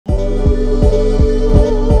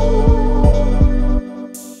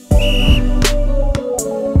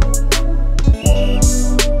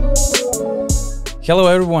Hello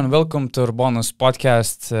everyone, welcome to URBONUS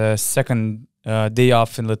podcast, second day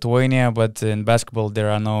off in Lithuania, but in basketball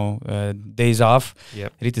there are no days off.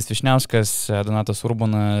 Yep. Rytis Vyšniauskas, Donatas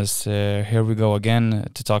Urbonas, here we go again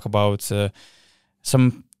to talk about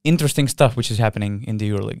some interesting stuff which is happening in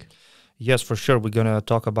the EuroLeague. Yes, for sure. We're going to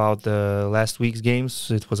talk about the last week's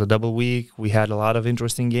games. It was a double week. We had a lot of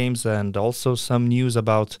interesting games and also some news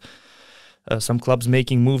about some clubs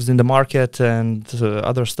making moves in the market and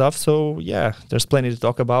other stuff. So, yeah, there's plenty to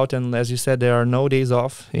talk about. And as you said, there are no days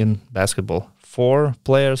off in basketball. 4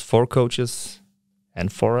 players, 4 coaches,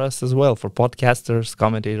 and for us as well, for podcasters,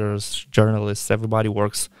 commentators, journalists. Everybody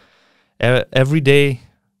works every day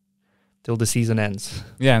till the season ends.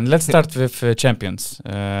 Yeah, and let's start with champions.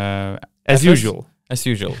 As usual. As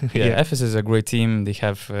usual. Yeah, FS is a great team. They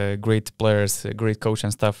have great players, a great coach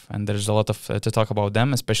and stuff. And there's a lot of to talk about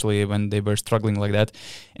them, especially when they were struggling like that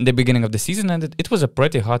in the beginning of the season. And it was a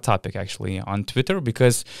pretty hot topic actually on Twitter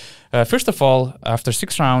because first of all, after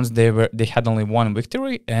 6 rounds, they had only 1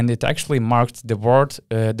 victory, and it actually marked the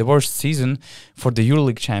worst season for the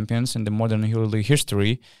EuroLeague champions in the modern EuroLeague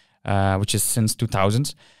history, which is since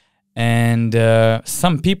 2000s. And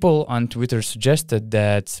some people on Twitter suggested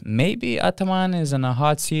that maybe Ataman is on a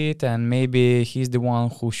hot seat and maybe he's the one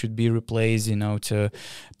who should be replaced, to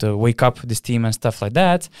wake up this team and stuff like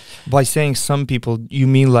that. By saying some people, you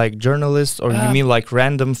mean like journalists or you mean like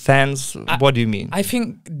random fans? What do you mean? I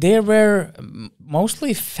think there were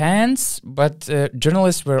mostly fans, but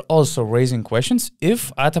journalists were also raising questions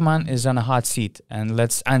if Ataman is on a hot seat. And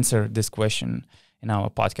let's answer this question in our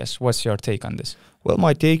podcast. What's your take on this? Well,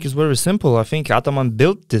 my take is very simple. I think Ataman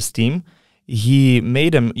built this team. He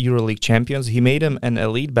made them EuroLeague champions. He made them an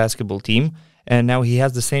elite basketball team. And now he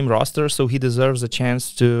has the same roster, so he deserves a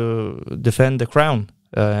chance to defend the crown.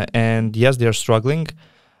 And yes, they're struggling,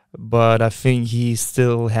 but I think he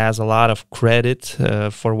still has a lot of credit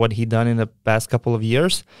for what he done in the past couple of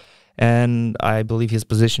years. And I believe his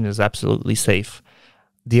position is absolutely safe.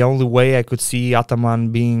 The only way I could see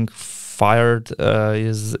Ataman being fired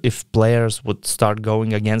is if players would start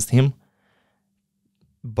going against him,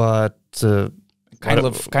 but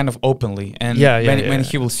kind of openly, and when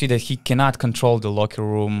he will see that he cannot control the locker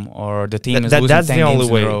room or the team is losing 10 games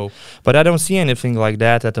in a row. But I don't see anything like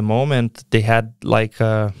that at the moment. They had like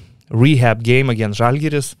a rehab game against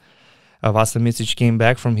Zalgiris. Vasa Micic came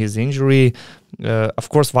back from his injury. Of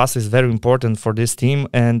course, Vasa is very important for this team,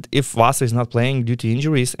 and if Vasa is not playing due to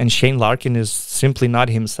injuries and Shane Larkin is simply not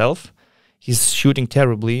himself, he's shooting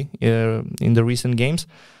terribly in the recent games,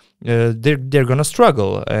 they're going to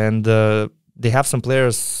struggle. And they have some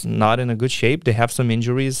players not in a good shape. They have some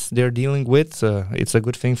injuries they're dealing with. It's a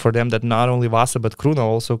good thing for them that not only Vasa but Kruna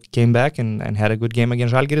also came back and had a good game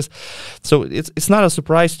against Zalgiris. So it's not a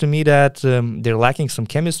surprise to me that they're lacking some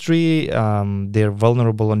chemistry. They're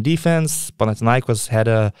vulnerable on defense. Panathinaikos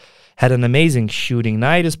had an amazing shooting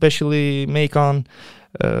night, especially Macon.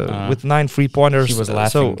 With 9 3-pointers. He was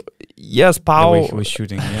laughing. So, yes, Pau. The way he was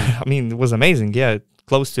shooting, yeah. I mean, it was amazing. Yeah,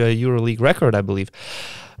 close to a EuroLeague record, I believe.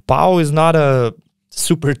 Pau is not a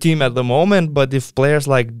super team at the moment, but if players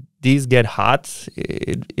like these get hot,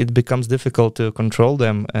 it becomes difficult to control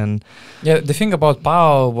them. And yeah, the thing about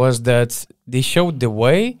Pau was that they showed the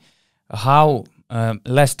way how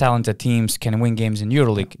less talented teams can win games in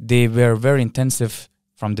EuroLeague. They were very intensive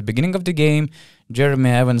from the beginning of the game. Jeremy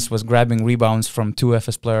Evans was grabbing rebounds from 2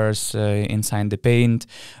 FS players inside the paint.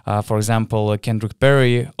 For example, Kendrick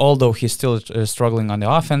Perry, although he's still struggling on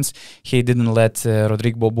the offense, he didn't let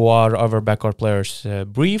Rodrigo Bobois or other backcourt players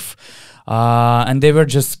breathe. And they were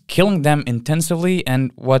just killing them intensively.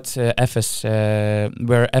 And what where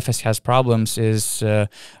FS has problems is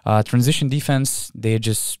transition defense. They're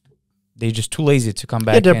just too lazy to come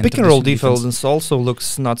back. Yeah, their pick and roll defense also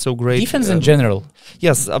looks not so great. Defense in general.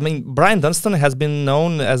 Yes, I mean, Brian Dunstan has been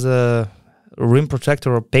known as a rim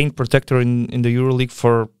protector or paint protector in the EuroLeague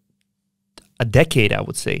for a decade, I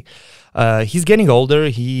would say. He's getting older.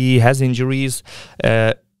 He has injuries.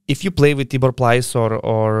 If you play with Tibor Plais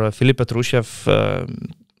or Filip Petrushev,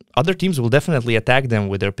 other teams will definitely attack them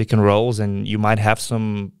with their pick and rolls, and you might have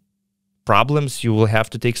some problems. You will have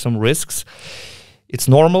to take some risks. It's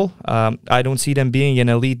normal. I don't see them being an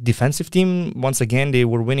elite defensive team. Once again, they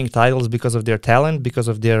were winning titles because of their talent, because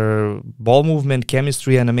of their ball movement,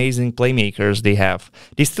 chemistry, and amazing playmakers they have.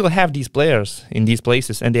 They still have these players in these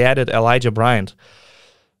places, and they added Elijah Bryant,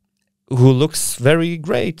 who looks very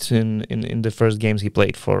great in the first games he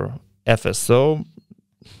played for FS. So,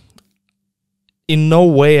 in no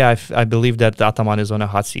way I believe that Ataman is on a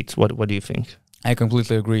hot seat. What do you think? I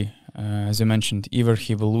completely agree. As you mentioned, either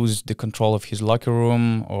he will lose the control of his locker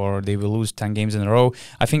room or they will lose 10 games in a row.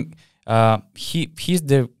 I think he's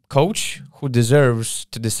the coach who deserves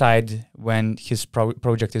to decide when his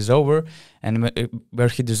project is over, and where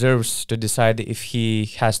he deserves to decide if he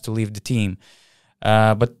has to leave the team.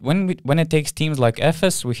 But when it takes teams like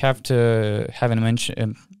Efes, we have to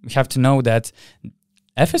know that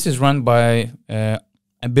Efes is run by a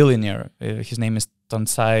billionaire. His name is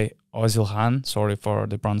Tonsai Ozilhan. Sorry for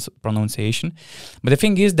the pronunciation, but the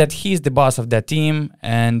thing is that he's the boss of that team,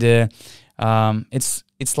 and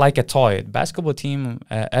it's like a toy. The basketball team,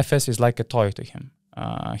 Efes, is like a toy to him.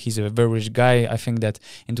 He's a very rich guy. I think that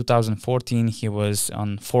in 2014 he was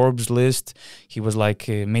on Forbes list. He was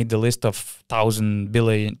made the list of 1,000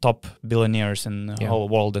 top billionaires in the whole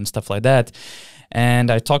world and stuff like that.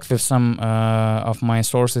 And I talked with some of my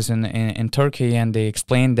sources in Turkey, and they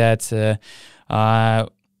explained that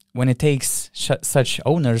when it takes such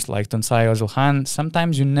owners like Tonsai Ozilhan,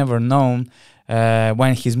 sometimes you never know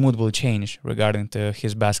when his mood will change regarding to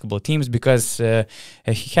his basketball teams, because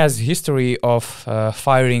he has history of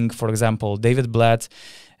firing, for example, David Blatt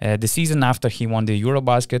the season after he won the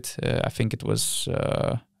Eurobasket. I think it was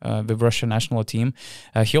the Russian national team.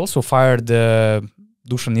 He also fired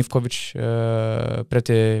Dusan Ivkovic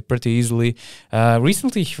pretty easily.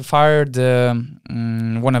 Recently, he fired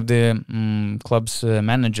one of the club's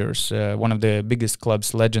managers, one of the biggest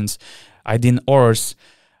club's legends, Aydin Ors.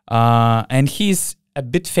 And he's a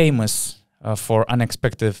bit famous for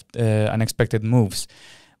unexpected moves.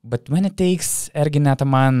 But when it takes Ergin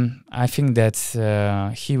Ataman, I think that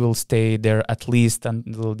he will stay there at least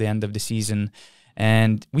until the end of the season.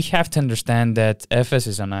 And we have to understand that Efes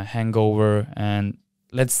is on a hangover, and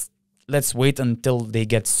let's wait until they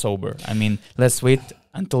get sober. I mean, let's wait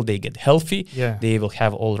until they get healthy. Yeah. They will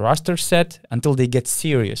have all roster set until they get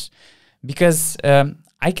serious. Because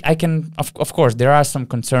I can, of course, there are some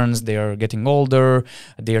concerns. They are getting older.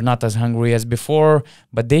 They are not as hungry as before,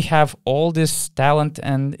 but they have all this talent,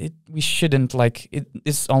 and we shouldn't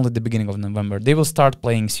it's only the beginning of November. They will start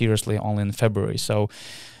playing seriously only in February. So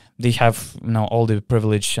they have all the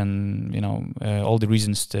privilege and all the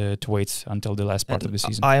reasons to wait until the last part of the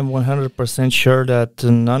season. I am 100% sure that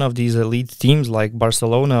none of these elite teams like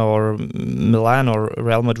Barcelona or Milan or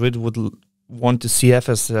Real Madrid would want to see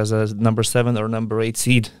Efes as a number 7 or number 8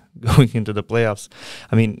 seed going into the playoffs.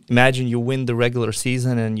 I mean, imagine you win the regular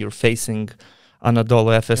season and you're facing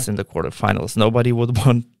Anadolu Efes in the quarterfinals. Nobody would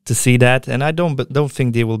want to see that, and I don't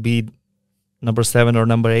think they will be number 7 or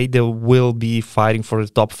number 8. They will be fighting for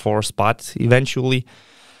the top 4 spot eventually.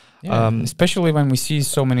 Yeah, especially when we see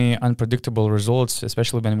so many unpredictable results,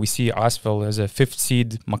 especially when we see Asvel as a 5th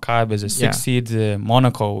seed, Maccabi as a 6th seed,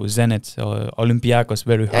 Monaco, Zenit, Olympiacos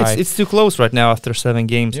very high. It's too close right now after 7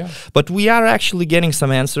 games. Yeah. But we are actually getting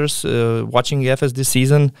some answers watching Efes this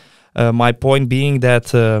season. My point being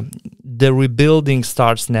that the rebuilding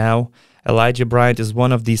starts now. Elijah Bryant is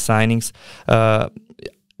one of these signings.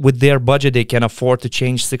 With their budget, they can afford to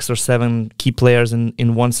change 6 or 7 key players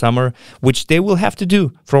in one summer, which they will have to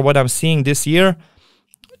do. From what I'm seeing this year,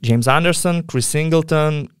 James Anderson, Chris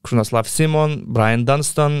Singleton, Krunoslav Simon, Brian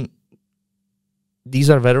Dunstan, these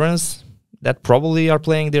are veterans that probably are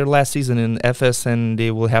playing their last season in Efes, and they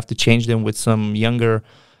will have to change them with some younger,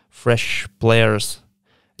 fresh players.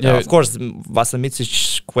 Yeah, of course, Vasa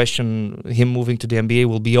Micic's question, him moving to the NBA,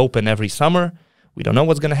 will be open every summer. We don't know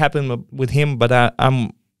what's going to happen with him, but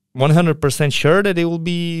I'm 100% sure that they will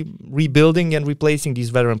be rebuilding and replacing these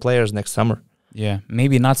veteran players next summer. Yeah,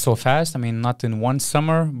 maybe not so fast. I mean, not in one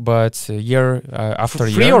summer, but year after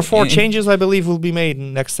year. 3 or 4 changes, I believe, will be made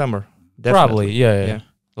next summer. Definitely. Probably, yeah.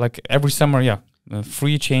 Like every summer,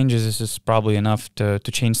 3 changes is probably enough to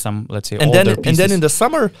change some, let's say, older pieces. And then in the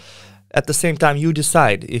summer, at the same time, you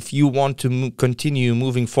decide if you want to continue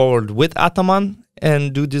moving forward with Ataman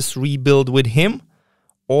and do this rebuild with him,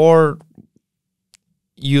 or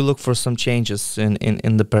you look for some changes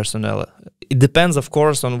in the personnel. It depends, of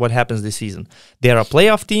course, on what happens this season. They are a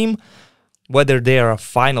playoff team. Whether they are a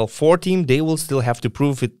Final Four team, they will still have to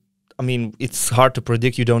prove it. I mean, it's hard to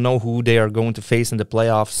predict. You don't know who they are going to face in the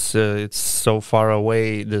playoffs. It's so far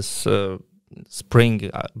away this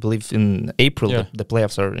spring. I believe in April. Yeah. The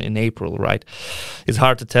playoffs are in April, right? It's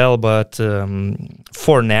hard to tell, but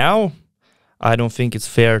for now, I don't think it's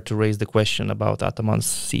fair to raise the question about Ataman's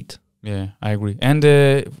seat. Yeah, I agree. And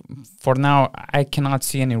for now, I cannot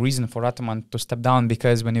see any reason for Ataman to step down,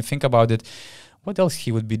 because when you think about it, what else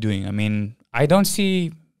he would be doing? I mean, I don't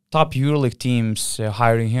see top EuroLeague teams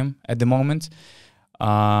hiring him at the moment.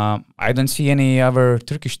 I don't see any other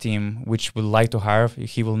Turkish team which would like to hire.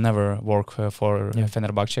 He will never work for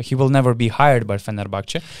Fenerbahce. He will never be hired by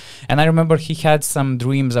Fenerbahce. And I remember he had some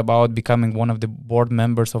dreams about becoming one of the board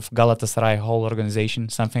members of Galatasaray whole organization,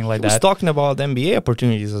 something like that. He was talking about NBA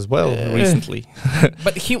opportunities as well recently.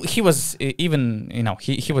 But he was even,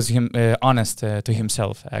 he was honest to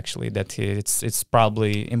himself, actually, that it's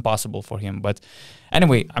probably impossible for him. But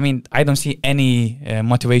anyway, I mean, I don't see any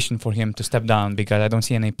motivation for him to step down because I don't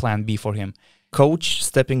see any plan B for him. Coach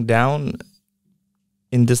stepping down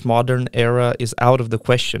in this modern era is out of the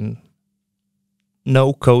question.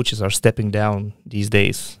 No coaches are stepping down these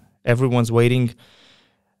days. Everyone's waiting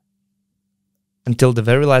until the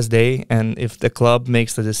very last day, and if the club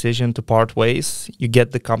makes the decision to part ways, you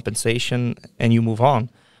get the compensation and you move on.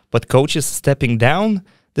 But coaches stepping down,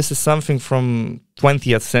 this is something from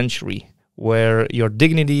 20th century, where your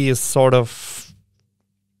dignity is sort of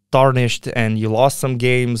tarnished and you lost some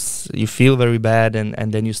games, you feel very bad,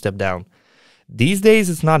 and then you step down. These days,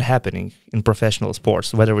 it's not happening in professional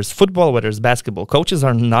sports, whether it's football, whether it's basketball. Coaches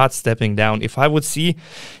are not stepping down. If I would see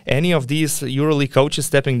any of these EuroLeague coaches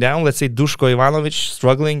stepping down, let's say Duško Ivanović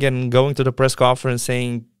struggling and going to the press conference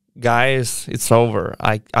saying, guys, it's over.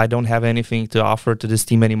 I don't have anything to offer to this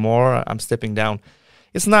team anymore. I'm stepping down.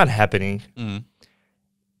 It's not happening.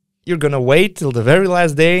 You're going to wait till the very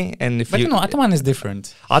last day. And if Ataman is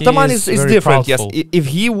different. Ataman is different, proudful. yes. If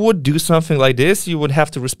he would do something like this, you would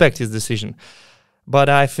have to respect his decision. But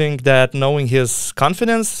I think that knowing his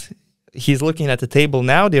confidence, he's looking at the table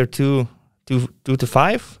now. They're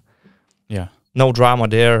 2-5. Yeah. No drama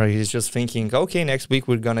there. He's just thinking, okay, next week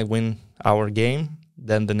we're going to win our game.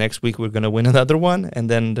 Then the next week we're going to win another one.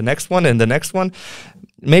 And then the next one and the next one.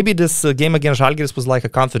 Maybe this game against Zalgiris was like a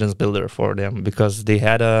confidence builder for them because they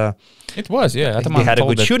had a... It was, yeah. They had a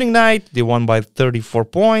good shooting night. They won by 34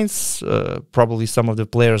 points. Probably some of the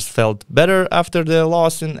players felt better after the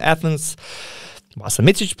loss in Athens.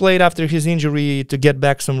 Vasamicic played after his injury to get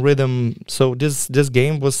back some rhythm. So this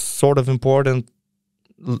game was sort of important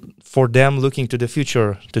for them looking to the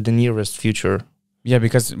future, to the nearest future. Yeah,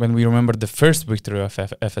 because when we remember the first victory of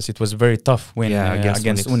FS, it was a very tough win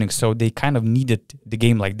against UNICS. So they kind of needed the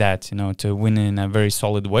game like that, to win in a very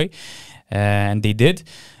solid way. And they did.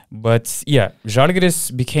 But yeah,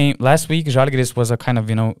 Zalgiris last week, Zalgiris was a kind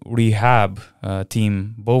of, rehab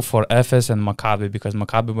team, both for FS and Maccabi, because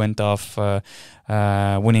Maccabi went off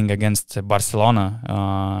winning against Barcelona.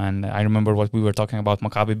 And I remember what we were talking about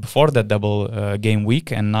Maccabi before that double game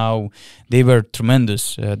week, and now they were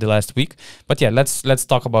tremendous the last week. But yeah, let's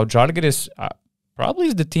talk about Zalgiris. Probably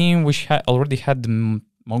is the team which already had the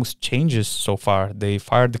most changes so far. They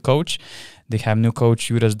fired the coach. They have new coach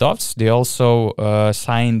Juras Dovs. They also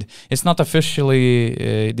signed. It's not officially.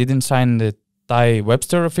 They didn't sign the Tai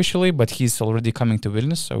Webster officially, but he's already coming to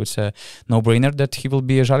Vilnius, so it's a no-brainer that he will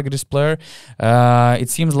be a Zalgiris player. It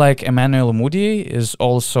seems like Emmanuel Mudiay is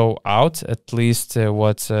also out, at least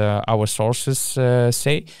what our sources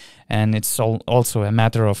say, and it's also a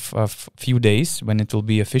matter of few days when it will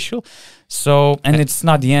be official. So, and it's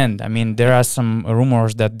not the end. I mean, there are some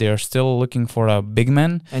rumors that they're still looking for a big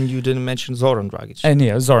man. And you didn't mention Zoran Dragic. And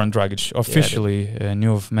yeah, Zoran Dragic, officially a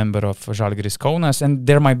new member of Zalgiris Kaunas. And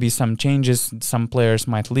there might be some changes. Some players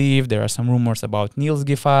might leave. There are some rumors about Niels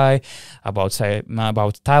Giffey, about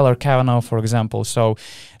Tyler Cavanaugh, for example. So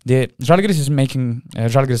the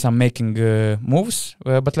Zalgiris are making moves.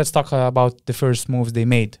 But let's talk about the first moves they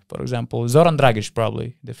made. For example, Zoran Dragic,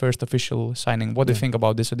 probably the first official signing. What do you think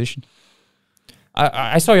about this addition?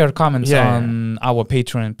 I saw your comments on our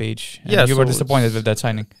Patreon page. And you were disappointed with that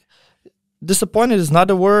signing. Disappointed is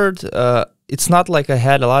not a word. It's not like I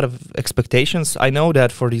had a lot of expectations. I know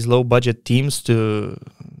that for these low-budget teams to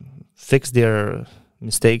fix their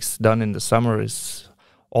mistakes done in the summer is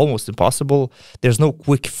almost impossible. There's no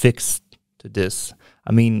quick fix to this.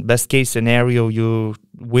 I mean, best case scenario, you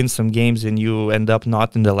win some games and you end up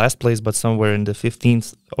not in the last place, but somewhere in the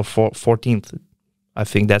 15th or 14th. I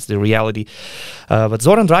think that's the reality. But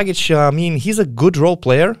Zoran Dragic, I mean, he's a good role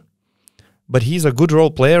player, but he's a good role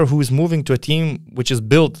player who is moving to a team which is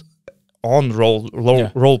built on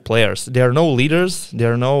role players. There are no leaders.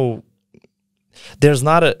 There's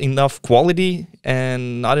not enough quality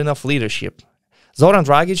and not enough leadership. Zoran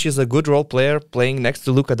Dragic is a good role player playing next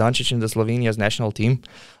to Luka Doncic in the Slovenia's national team.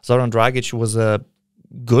 Zoran Dragic was a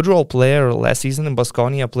good role player last season in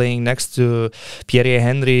Baskonia, playing next to Pierre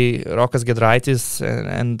Henry, Rokas Gudaitis,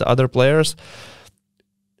 and other players.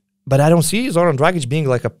 But I don't see Zoran Dragic being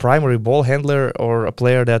like a primary ball handler or a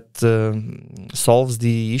player that solves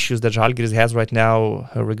the issues that Zalgiris has right now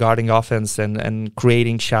regarding offense and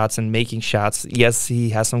creating shots and making shots. Yes,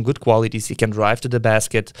 he has some good qualities. He can drive to the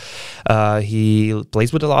basket. He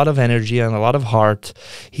plays with a lot of energy and a lot of heart.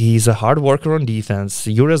 He's a hard worker on defense.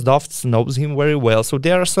 Juras Dovts knows him very well. So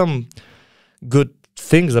there are some good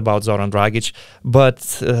things about Zoran Dragic. But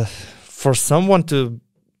for someone to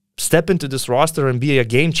step into this roster and be a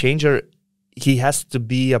game changer, he has to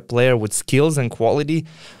be a player with skills and quality,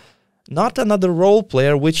 not another role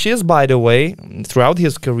player, which is, by the way, throughout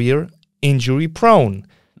his career, injury prone,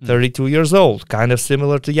 32 years old, kind of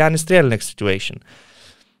similar to Janis Strelnik's situation.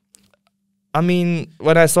 I mean,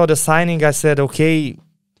 when I saw the signing, I said, okay,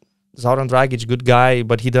 Zoran Dragic, good guy,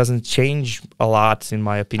 but he doesn't change a lot, in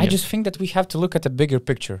my opinion. I just think that we have to look at the bigger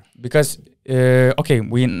picture because,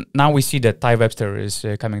 we see that Tai Webster is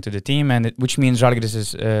coming to the team, and which means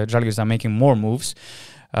Zalgiris are making more moves,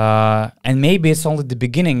 and maybe it's only the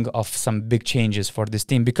beginning of some big changes for this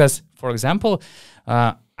team. Because, for example,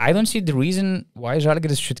 I don't see the reason why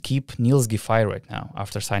Zalgiris should keep Niels Giffey right now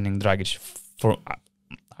after signing Dragic.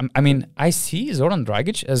 I see Zoran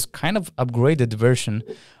Dragic as kind of upgraded version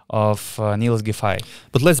of Niels Giffey.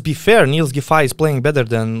 But let's be fair, Niels Giffey is playing better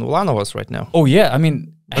than Ulanovas right now. Oh yeah,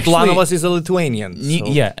 but Ulanovas is a Lithuanian.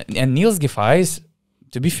 Yeah, and Niels Giffey is,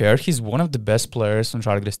 to be fair, he's one of the best players on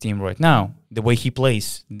Žalgiris team right now. The way he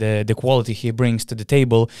plays, the quality he brings to the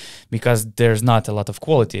table, because there's not a lot of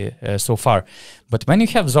quality so far. But when you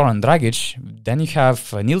have Zoran Dragic, then you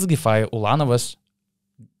have Niels Giffey, Ulanovas.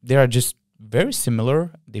 They are just very similar.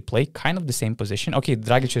 They play kind of the same position. Okay,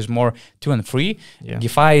 Dragic is more 2 and 3. Yeah.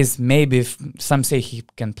 Giffey is maybe, some say he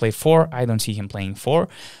can play 4. I don't see him playing 4.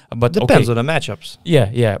 But depends on the matchups.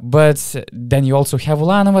 Yeah. But then you also have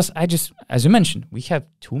Ulanovas. As you mentioned, we have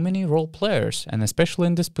too many role players, and especially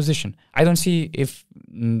in this position. I don't see if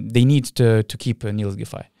they need to keep Niels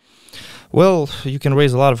Giffey. Well, you can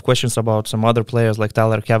raise a lot of questions about some other players like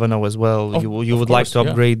Tyler Cavanaugh as well. You would like to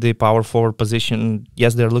upgrade the power forward position.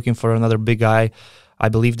 Yes, they're looking for another big guy. I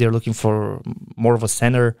believe they're looking for more of a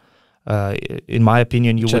center. In my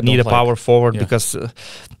opinion, you would need a power forward because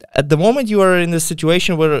at the moment you are in the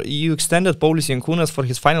situation where you extended Paulius Jankūnas for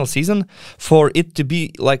his final season, for it to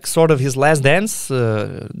be like sort of his last dance.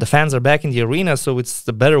 The fans are back in the arena, so it's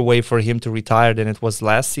the better way for him to retire than it was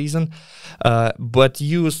last season. But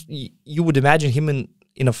you would imagine him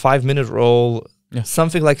in a 5-minute role. Yeah.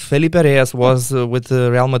 Something like Felipe Reyes was with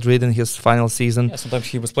Real Madrid in his final season. Yeah, sometimes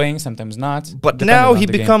he was playing, sometimes not. But now he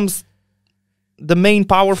becomes the main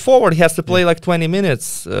power forward. He has to play like 20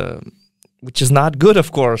 minutes, which is not good,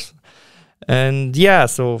 of course. And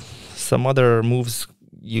so some other moves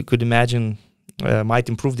you could imagine might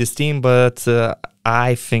improve this team, but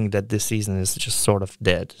I think that this season is just sort of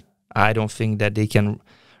dead. I don't think that they can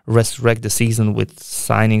resurrect the season with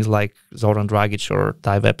signings like Zoran Dragic or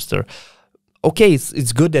Tai Webster. Okay,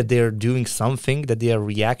 it's good that they're doing something, that they are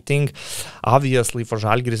reacting. Obviously, for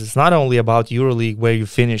Žalgiris, it's not only about EuroLeague where you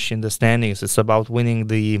finish in the standings. It's about winning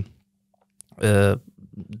the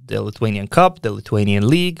Lithuanian Cup, the Lithuanian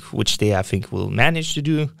League, which they, I think, will manage to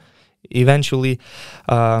do eventually.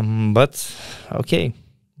 But, okay,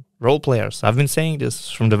 role players. I've been saying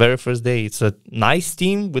this from the very first day. It's a nice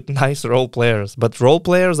team with nice role players. But role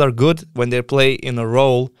players are good when they play in a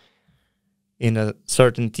role in a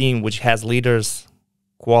certain team which has leaders,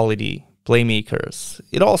 quality, playmakers.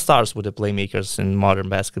 It all starts with the playmakers in modern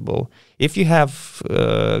basketball. If you have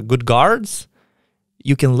good guards,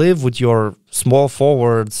 you can live with your small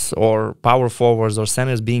forwards or power forwards or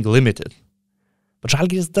centers being limited. But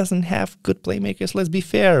Žalgiris doesn't have good playmakers, let's be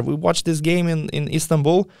fair. We watched this game in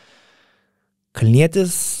Istanbul.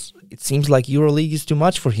 Kalnietis, it seems like EuroLeague is too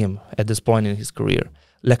much for him at this point in his career.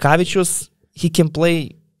 Lekavičius, he can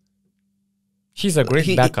play. He's a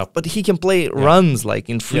great backup. But he can play runs like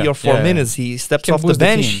in 3 or 4 minutes. He steps off the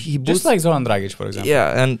bench. He boosts. Just like Zoran Dragic, for example.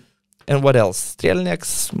 Yeah, and what else?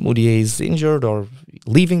 Strelnieks, Mudiay is injured or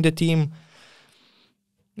leaving the team.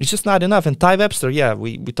 It's just not enough. And Tai Webster,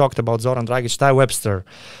 we talked about Zoran Dragic, Tai Webster.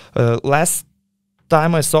 Last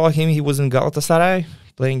time I saw him, he was in Galatasaray,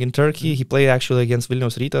 playing in Turkey. He played actually against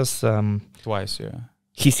Vilnius Rytas. Twice, yeah.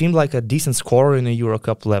 He seemed like a decent scorer in a Euro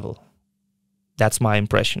Cup level. That's my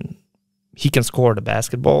impression. He can score the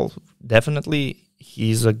basketball, definitely.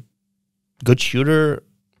 He's a good shooter.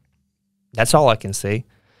 That's all I can say.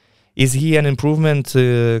 Is he an improvement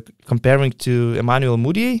comparing to Emmanuel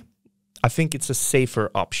Mudiay? I think it's a safer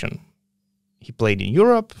option. He played in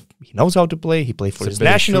Europe. He knows how to play. He played for his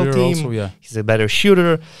national team. Also, He's a better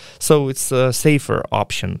shooter. So it's a safer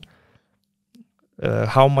option.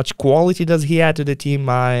 How much quality does he add to the team?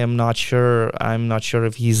 I am not sure. I'm not sure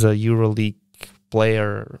if he's a EuroLeague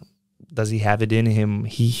player. Does he have it in him?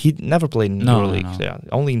 He never played in EuroLeague. No. Yeah,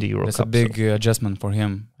 only in the Euro That's Cup. a big adjustment for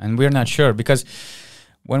him, and we're not sure because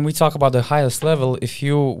when we talk about the highest level, if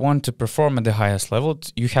you want to perform at the highest level,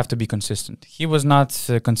 you have to be consistent. He was not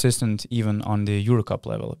consistent even on the Euro Cup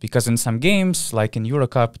level because in some games, like in Euro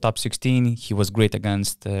Cup top 16, he was great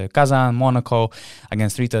against Kazan, Monaco.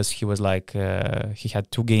 Against Ritas, he was like he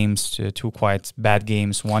had 2 games, 2 quite bad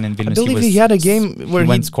games. One in Vilnius, I believe he had a game where he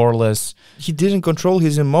went scoreless. He didn't control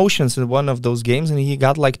his emotions in one of those games, and he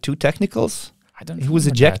got like 2 technicals. He was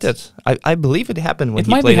ejected. I believe it happened when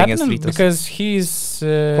he played against Ritas. Because he's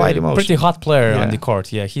quite emotional. Pretty hot player on the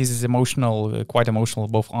court. Yeah, he's emotional, quite emotional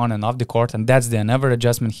both on and off the court, and that's the another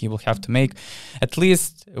adjustment he will have to make. At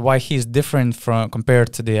least why he's different from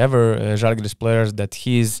compared to the other Žalgiris players, that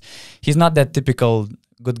he's not that typical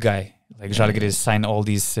good guy. Like Žalgiris signed all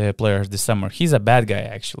these players this summer. He's a bad guy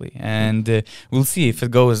actually, and we'll see if it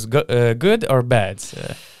goes good or bad.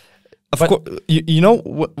 Of course, you know,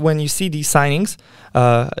 when you see these signings,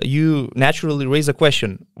 you naturally raise a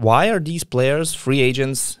question. Why are these players free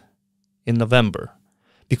agents in November?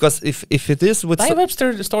 Because if it is with... Tai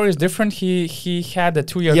Webster story is different. He had a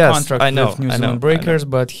 2-year contract with New Zealand Breakers,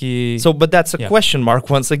 but he... But that's a question mark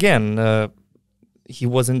once again. He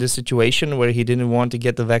was in this situation where he didn't want to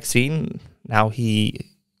get the vaccine. Now he's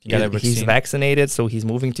vaccinated, so he's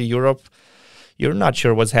moving to Europe. You're not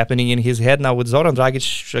sure what's happening in his head now with Zoran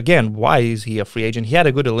Dragic. Again, why is he a free agent? He had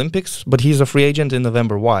a good Olympics, but he's a free agent in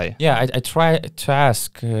November. Why? Yeah, I try to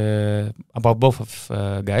ask about both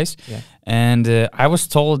of guys. Yeah. And I was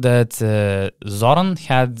told that Zoran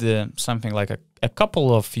had something like a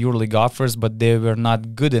couple of EuroLeague offers, but they were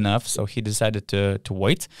not good enough, so he decided to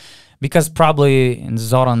wait. Because probably in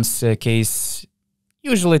Zoran's case...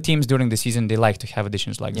 Usually teams during the season, they like to have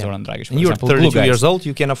additions like Zoran Dragic. And you're 32 years old,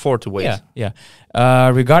 you can afford to wait. Yeah.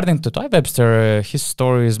 Regarding to Tai Webster, his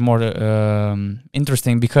story is more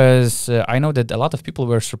interesting because I know that a lot of people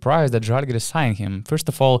were surprised that Žalgiris signed him. First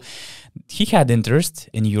of all, he had interest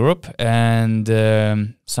in Europe, and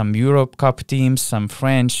some Europe Cup teams, some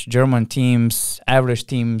French, German teams, average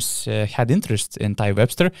teams had interest in Tai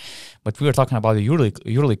Webster. But we were talking about the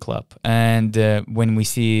EuroLeague club. And when we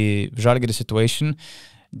see Žalgiris situation,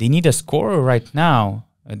 they need a scorer right now.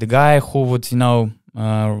 The guy who would,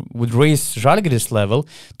 would raise Žalgiris level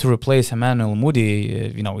to replace Emmanuel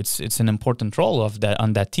Mudiay. It's an important role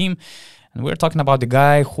on that team. And we're talking about the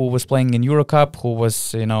guy who was playing in Eurocup, who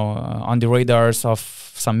was, on the radars of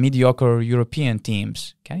some mediocre European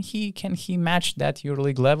teams. Can he match that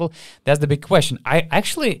EuroLeague level? That's the big question.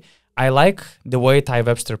 I like the way Tai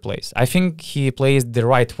Webster plays. I think he plays the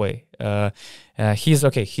right way. He's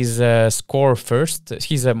a scorer first.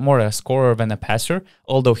 He's more a scorer than a passer.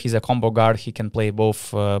 Although he's a combo guard, he can play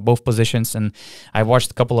both positions. And I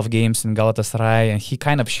watched a couple of games in Galatasaray, and he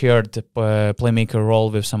kind of shared the playmaker role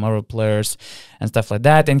with some other players and stuff like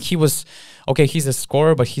that. And he's a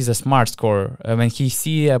scorer, but he's a smart scorer. When he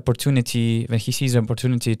sees opportunity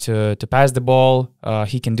to pass the ball,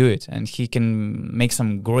 he can do it, and he can make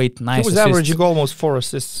some nice. He was averaging almost 4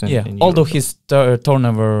 assists. In although his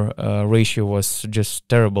turnover ratio was just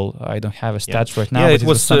terrible. I don't have a stats right now. Yeah, it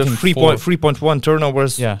was 3.1 turnovers.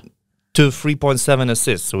 Yeah. To 3.7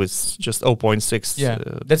 assists, so it's just 0.6. Yeah,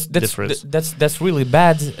 that's really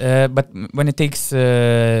bad. But when it takes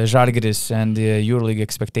Žalgiris and the EuroLeague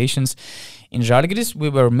expectations, in Žalgiris we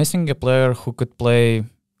were missing a player who could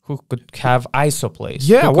have ISO plays.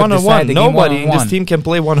 Yeah, one-on-one. Nobody in this team can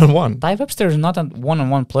play one-on-one. Tai Webster is not a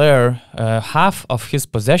one-on-one player. Half of his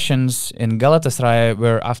possessions in Galatasaray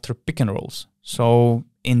were after pick and rolls. So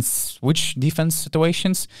in switch defense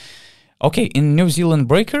situations, in New Zealand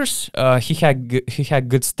Breakers, he had good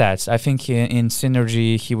stats. I think in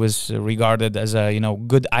Synergy he was regarded as a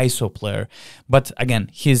good ISO player. But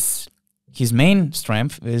again, his main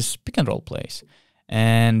strength is pick and roll plays.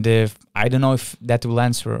 And I don't know if that will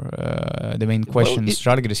answer the main questions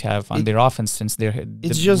Žalgiris have on their offense, since they're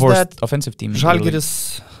the worst offensive team.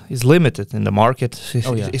 Žalgiris is limited in the market.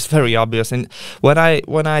 It's very obvious. And when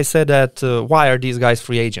I said that, why are these guys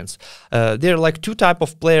free agents? There are like 2 types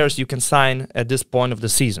of players you can sign at this point of the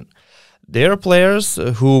season. There are players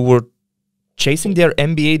who were chasing their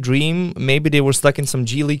NBA dream. Maybe they were stuck in some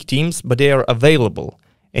G League teams, but they are available,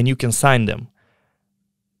 and you can sign them.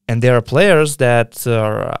 And there are players that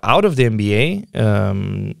are out of the NBA,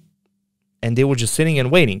 and they were just sitting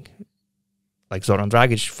and waiting, like Zoran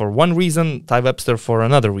Dragic for one reason, Tai Webster for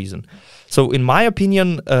another reason. So in my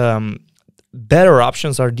opinion, better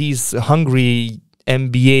options are these hungry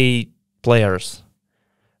NBA players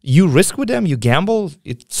you risk with them, you gamble.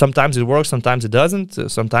 Sometimes it works, sometimes it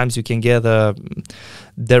doesn't. Sometimes you can get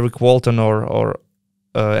Derek Walton or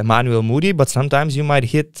Emmanuel Mudiay, but sometimes you might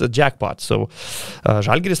hit a jackpot. So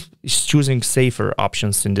Žalgiris is choosing safer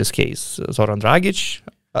options in this case. Zoran Dragic,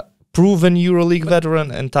 proven EuroLeague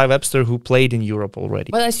veteran, and Tai Webster, who played in Europe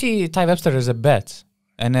already. But I see Tai Webster as a bet,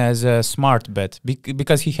 and as a smart bet,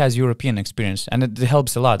 because he has European experience, and it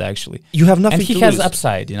helps a lot, actually. You have nothing to lose. And he has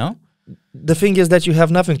upside, you know? The thing is that you have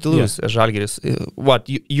nothing to lose, Žalgiris.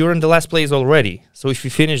 You're in the last place already. So if you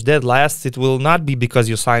finish dead last, it will not be because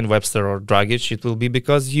you signed Webster or Dragic. It will be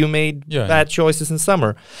because you made bad choices in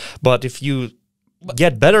summer. But if you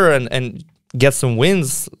get better and get some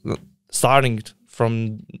wins, starting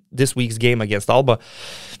from this week's game against Alba,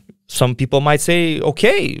 some people might say,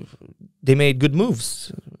 okay, they made good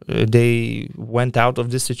moves. They went out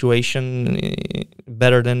of this situation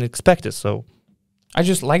better than expected. So I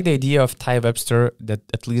just like the idea of Tai Webster, that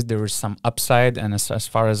at least there is some upside, and as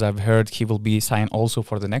far as I've heard, he will be signed also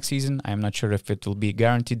for the next season. I'm not sure if it will be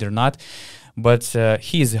guaranteed or not, but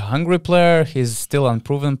he is a hungry player. He's still an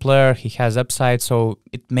unproven player. He has upside, so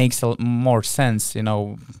it makes more sense, you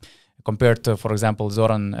know, compared to, for example,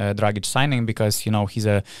 Zoran Dragic signing, because, you know, he's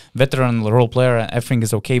a veteran role player and everything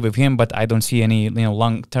is okay with him, but I don't see any, you know,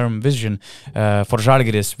 long-term vision for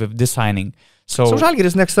Žalgiris with this signing. So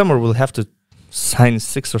Žalgiris next summer will have to sign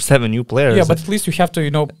 6 or 7 new players. Yeah, but at least you have to, you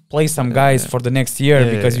know, play some guys for the next year,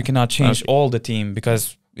 because you cannot change all the team,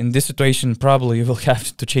 because in this situation probably you will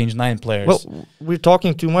have to change 9 players. Well, we're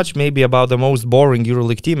talking too much maybe about the most boring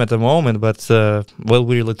EuroLeague team at the moment, but well,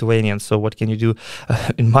 we're Lithuanians, so what can you do?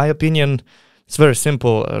 In my opinion, it's very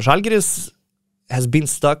simple. Žalgiris has been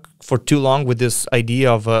stuck for too long with this idea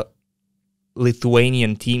of a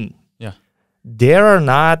Lithuanian team. Yeah, there are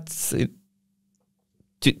not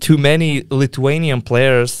too many Lithuanian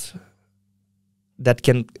players that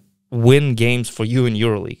can win games for you in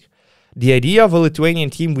EuroLeague. The idea of a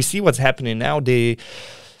Lithuanian team, we see what's happening now. They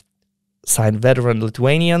signed veteran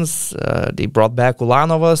Lithuanians. They brought back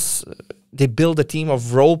Ulanovas. They build a team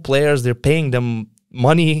of role players. They're paying them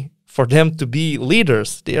money for them to be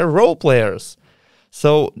leaders. They are role players.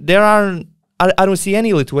 So there are... I don't see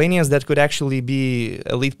any Lithuanians that could actually be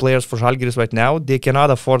elite players for Žalgiris right now. They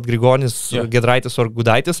cannot afford Grigonis, Giedraitis, or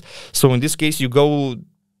Gudaitis. So in this case, you go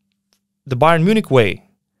the Bayern Munich way.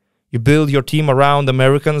 You build your team around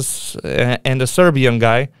Americans and a Serbian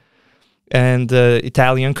guy and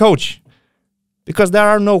Italian coach. Because there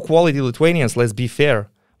are no quality Lithuanians, let's be fair.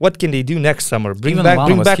 What can they do next summer? Bring back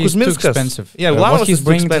Kuzminskas. Too expensive. Yeah, what he's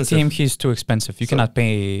bringing to the team, he's too expensive. You cannot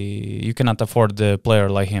pay. You cannot afford the player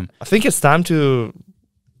like him. I think it's time to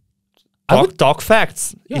talk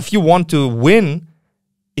facts. Yeah. If you want to win,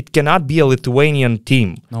 it cannot be a Lithuanian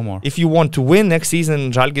team. No more. If you want to win next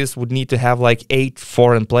season, Žalgiris would need to have like 8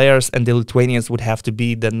 foreign players, and the Lithuanians would have to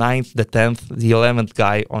be the 9th, the 10th, the 11th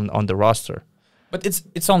guy on the roster. But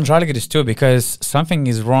it's on Žalgiris too, because something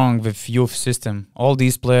is wrong with youth system. All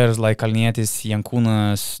these players like Kalnietis,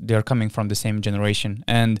 Jankūnas, they are coming from the same generation.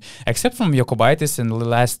 And except from Jokubaitis in the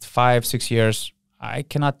last 5-6 years, I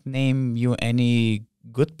cannot name you any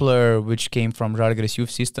good player which came from Žalgiris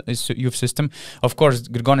youth system. Of course,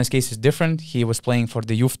 Grigonis' case is different. He was playing for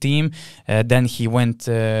the youth team. Then he went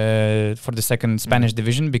for the second Spanish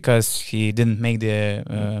division because he didn't make the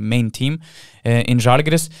main team in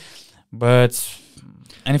Žalgiris. But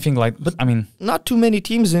anything like, I mean, not too many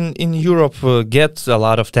teams in Europe get a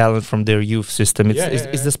lot of talent from their youth system.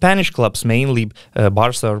 It's the Spanish clubs mainly,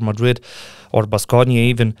 Barca or Madrid or Baskonia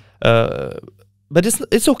even. But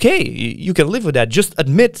it's okay. You can live with that. Just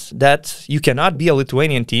admit that you cannot be a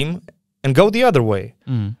Lithuanian team and go the other way.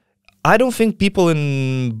 I don't think people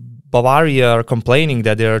in Bavaria are complaining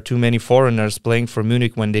that there are too many foreigners playing for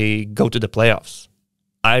Munich when they go to the playoffs.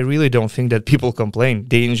 I really don't think that people complain.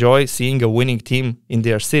 They enjoy seeing a winning team in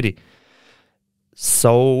their city.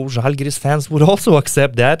 So Žalgiris fans would also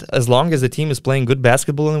accept that as long as the team is playing good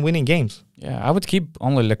basketball and winning games. Yeah, I would keep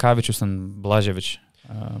only Lekavičius and Blažević,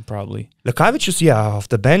 probably. Lekavičius, off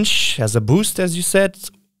the bench as a boost, as you said.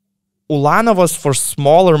 Ulanovas for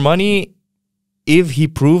smaller money if he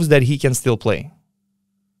proves that he can still play.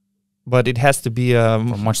 But it has to be for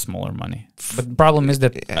much smaller money. But the problem is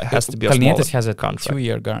that Kalnietis has a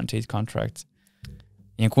 2-year guaranteed contract.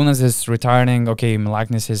 Jankūnas is retiring. Okay,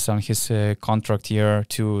 Milaknis is on his contract year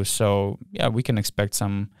too. So yeah, we can expect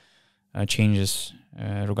some changes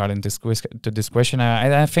regarding this question.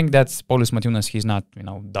 I think that Paulius Matiūnas, he's not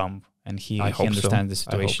dumb, and he understands the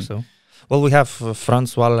situation. I hope so. Well, we have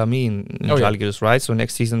François Lamy in Žalgiris, right? So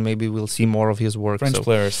next season maybe we'll see more of his work. French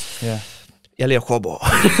players, yeah. Eli Kobo.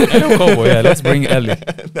 Eli Kobo, yeah, let's bring Eli.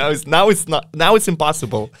 Now it's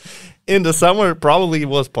impossible. In the summer, probably it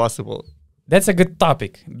was possible. That's a good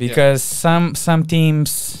topic because some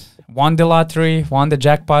teams won the lottery, won the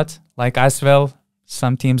jackpot, like as well.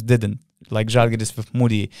 Some teams didn't, like Zalgiris with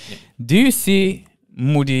Mudiay. Yeah. Do you see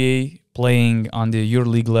Mudiay playing on the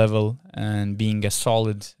EuroLeague level and being a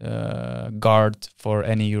solid guard for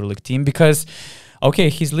any EuroLeague team? Because, okay,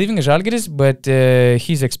 he's leaving Zalgiris, but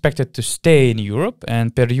he's expected to stay in Europe,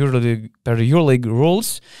 and per EuroLeague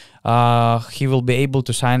rules, he will be able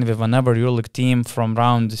to sign with another EuroLeague team from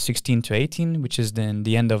round 16 to 18, which is then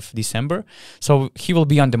the end of December. So he will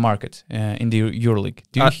be on the market in the EuroLeague.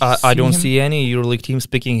 I don't see any EuroLeague teams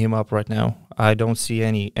picking him up right now. I don't see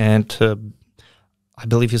any. And I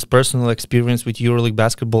believe his personal experience with EuroLeague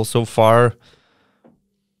basketball so far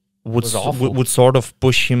would sort of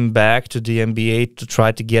push him back to the NBA to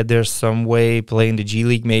try to get there some way, play in the G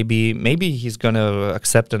League. Maybe he's gonna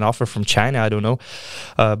accept an offer from China. I don't know.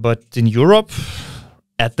 But in Europe,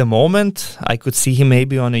 at the moment, I could see him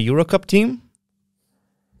maybe on a Eurocup team.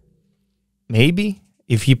 Maybe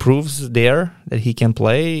if he proves there that he can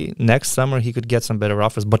play next summer, he could get some better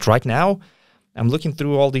offers. But right now, I'm looking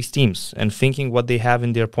through all these teams and thinking what they have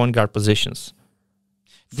in their point guard positions.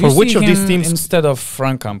 For which of these teams instead of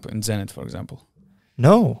Frankamp in Zenit, for example?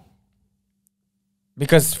 No,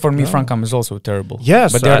 because for me, Frankamp is also terrible.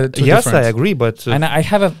 Yes, but I agree. But and I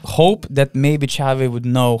have a hope that maybe Xavi would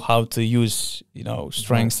know how to use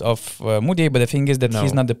strengths of Mudiay. But the thing is that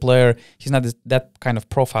he's not the player. He's not that kind of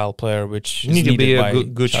profile player. Which you need to be a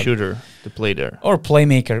good shooter to play there, or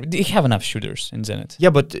playmaker. They have enough shooters in Zenit.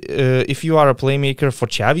 Yeah, but if you are a playmaker for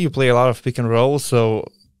Xavi, you play a lot of pick and roll. So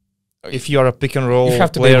if you are a pick and roll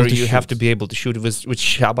player, you have to be able to shoot, which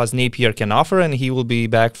Shabazz Napier can offer, and he will be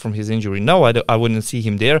back from his injury. No, I wouldn't see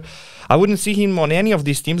him there. I wouldn't see him on any of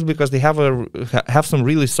these teams because they have some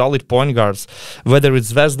really solid point guards. Whether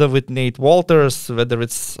it's Zvezda with Nate Walters, whether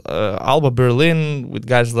it's Alba Berlin with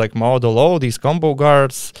guys like Mao Dolo, these combo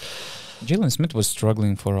guards. Jalen Smith was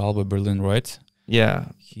struggling for Alba Berlin, right? Yeah,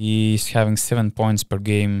 he's having 7 points per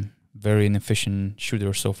game. Very inefficient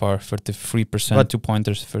shooter so far, 33%, 2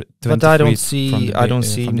 pointers. But I don't see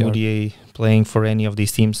Mudiay playing for any of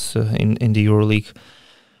these teams in the EuroLeague.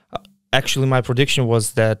 Actually, my prediction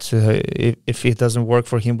was that if it doesn't work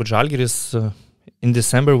for him with Zalgiris, in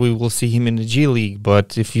December we will see him in the G League.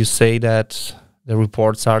 But if you say that the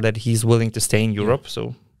reports are that he's willing to stay in Europe,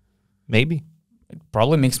 so maybe. It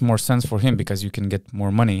probably makes more sense for him because you can get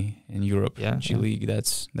more money in Europe. Yeah, G League,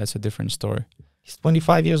 that's a different story. He's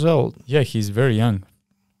 25 years old. Yeah, he's very young.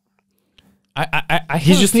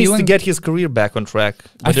 He just needs to get his career back on track.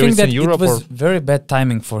 I think that it was very bad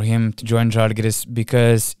timing for him to join Zalgiris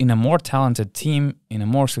because in a more talented team, in a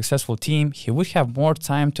more successful team, he would have more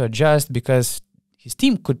time to adjust because his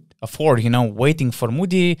team could afford, waiting for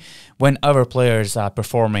Mudiay when other players are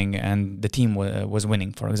performing and the team was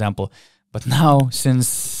winning, for example. But now,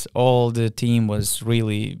 since all the team was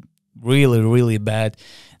really, really, really bad,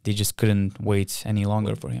 they just couldn't wait any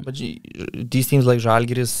longer for him. But these teams like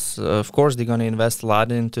Zalgiris, of course, they're going to invest a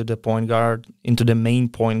lot into the point guard, into the main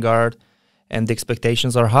point guard, and the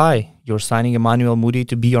expectations are high. You're signing Emmanuel Mudiay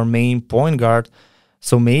to be your main point guard,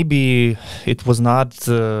 so maybe it was not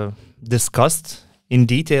discussed in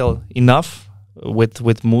detail enough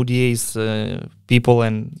with Mudiay's people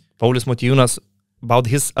and Paulius Motiejūnas about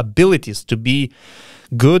his abilities to be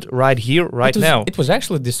good right here, now. It was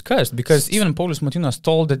actually discussed because even Paulius Motiejūnas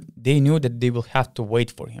told that they knew that they will have to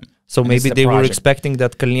wait for him. So maybe they were expecting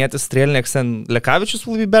that Kalnietis, Strelnieks and Lekavičius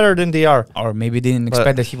will be better than they are. Or maybe they didn't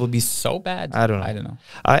expect that he will be so bad. I don't know.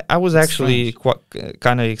 I was actually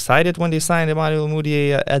kind of excited when they signed Emmanuel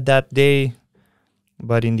Mudiay at that day.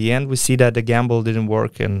 But in the end, we see that the gamble didn't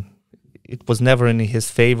work and it was never in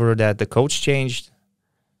his favor that the coach changed.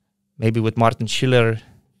 Maybe with Martin Schiller,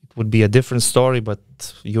 would be a different story, but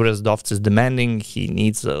Juras Dovts is demanding. He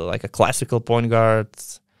needs a classical point guard,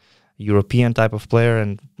 European type of player,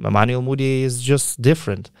 and Emmanuel Mudiay is just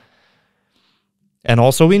different. And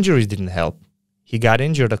also injuries didn't help. He got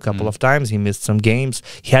injured a couple of times. He missed some games.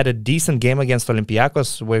 He had a decent game against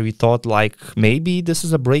Olympiacos where we thought maybe this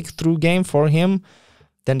is a breakthrough game for him.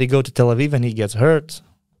 Then they go to Tel Aviv and he gets hurt.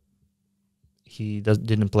 He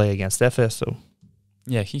didn't play against Efes, so...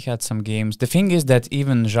 Yeah, he had some games. The thing is that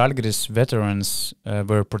even Zalgiris veterans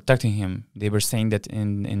were protecting him. They were saying that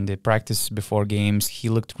in the practice before games, he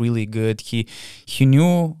looked really good. He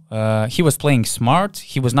knew he was playing smart.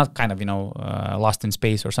 He was not kind of, lost in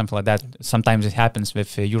space or something like that. Sometimes it happens with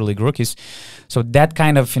EuroLeague rookies. So that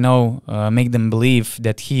kind of, make them believe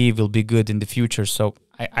that he will be good in the future. So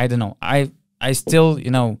I don't know. I still,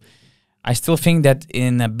 I still think that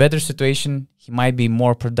in a better situation, he might be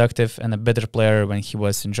more productive and a better player when he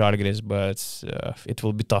was in Žalgiris, but it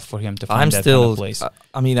will be tough for him to find that kind of place.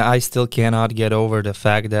 I still cannot get over the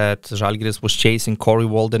fact that Žalgiris was chasing Corey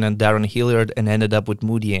Walden and Darren Hilliard and ended up with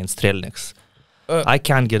Mudiay and Strelniks. I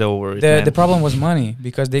can't get over it. The problem was money,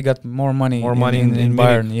 because they got more money in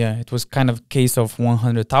Bayern. Yeah, it was kind of case of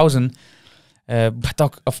 100,000. But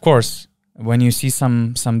of course, when you see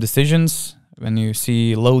some decisions, when you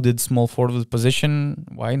see loaded small forward position,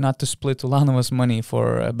 why not to split Ulanovas money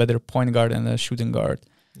for a better point guard and a shooting guard?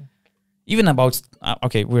 Yeah. Even about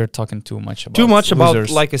we're talking too much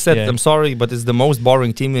about like I said, I'm sorry, but it's the most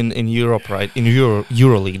boring team in Europe, right? In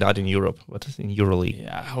EuroLeague, not in Europe, but in EuroLeague.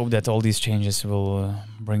 Yeah, I hope that all these changes will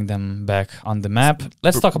bring them back on the map.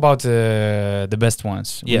 Let's talk about the best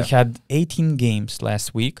ones. Yeah. We had 18 games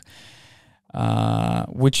last week.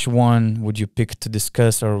 Which one would you pick to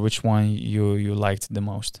discuss, or which one you liked the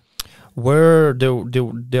most? Where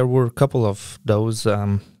there were a couple of those.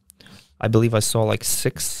 I believe I saw like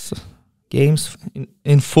 6 games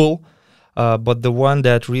in full, but the one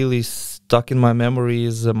that really stuck in my memory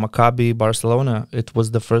is Maccabi Barcelona. It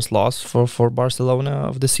was the first loss for Barcelona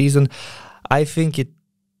of the season. I think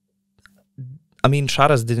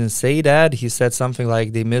Sharas didn't say that. He said something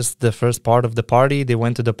like they missed the first part of the party. They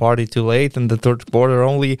went to the party too late in the third quarter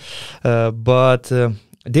only. But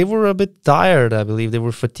they were a bit tired, I believe. They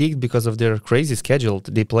were fatigued because of their crazy schedule.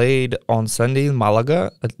 They played on Sunday in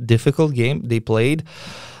Malaga, a difficult game. They played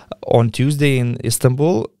on Tuesday in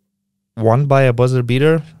Istanbul, won by a buzzer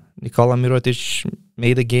beater. Nikola Mirotic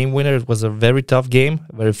made a game winner. It was a very tough game,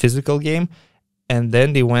 a very physical game. And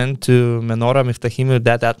then they went to Menora Miftahim,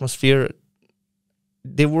 that atmosphere.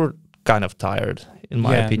 They were kind of tired, in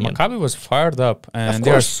my opinion. Maccabi was fired up, and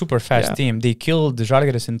they are a super fast team. They killed the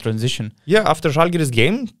Žalgiris in transition. Yeah, after Žalgiris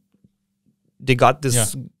game, they got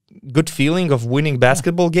this good feeling of winning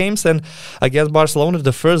basketball games, and against Barcelona,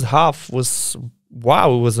 the first half was,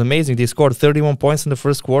 wow, it was amazing. They scored 31 points in the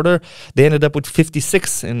first quarter. They ended up with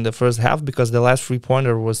 56 in the first half because the last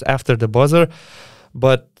three-pointer was after the buzzer.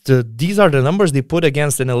 But these are the numbers they put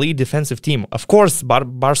against an elite defensive team. Of course,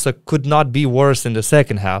 Barca could not be worse in the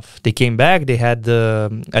second half. They came back. They had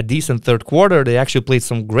a decent third quarter. They actually played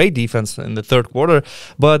some great defense in the third quarter.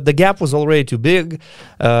 But the gap was already too big.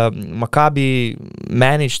 Maccabi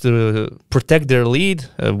managed to protect their lead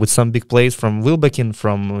with some big plays from Wilbekin,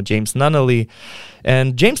 from James Nunnally.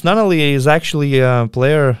 And James Nunnally is actually a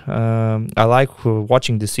player I like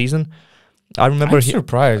watching this season. I'm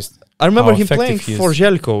surprised. I remember him playing for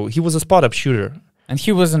Željko. He was a spot-up shooter. And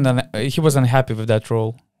he wasn't happy with that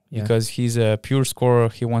role because he's a pure scorer.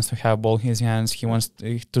 He wants to have ball in his hands. He wants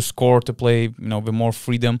to score, to play, with more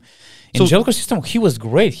freedom. In Željko's system, he was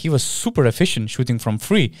great. He was super efficient shooting from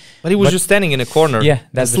free. But he was just standing in a corner. Yeah,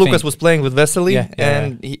 that's the Lucas thing. was playing with Vesely,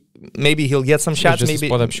 maybe he'll get some shots, maybe a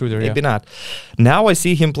spot-up shooter, maybe not. Now I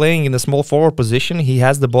see him playing in a small forward position. He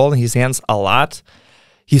has the ball in his hands a lot.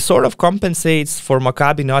 He sort of compensates for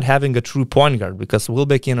Maccabi not having a true point guard because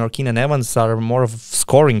Wilbekin or Keenan Evans are more of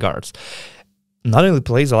scoring guards. Not only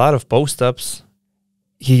plays a lot of post-ups,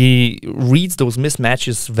 he reads those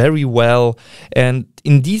mismatches very well. And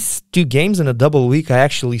in these 2 games in a double week, I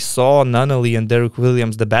actually saw Nunnally and Derek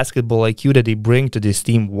Williams, the basketball IQ that they bring to this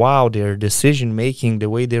team. Wow, their decision-making, the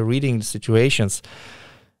way they're reading the situations.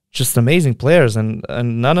 Just amazing players. And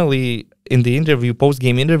Nunnally, in the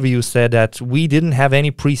post-game interview, said that we didn't have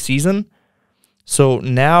any preseason, so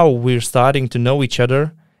now we're starting to know each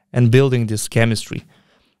other and building this chemistry.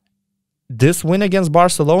 This win against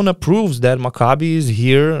Barcelona proves that Maccabi is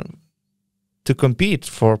here to compete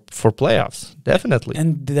for playoffs, definitely.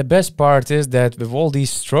 And the best part is that with all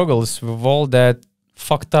these struggles, with all that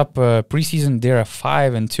fucked up preseason, they're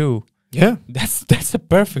 5-2. Yeah, that's a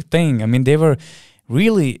perfect thing. I mean, they were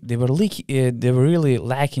really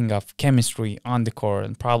lacking of chemistry on the court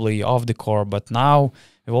and probably off the court. But now,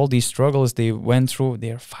 with all these struggles they went through,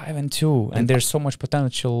 they're 5-2, and there's so much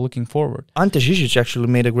potential looking forward. Ante Žižić actually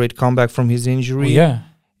made a great comeback from his injury. Yeah.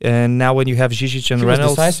 And now when you have Žižić and Reynolds... He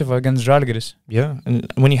was decisive against Žalgiris. Yeah, and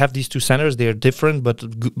when you have these 2 centers, they're different, but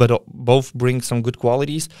both bring some good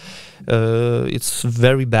qualities. It's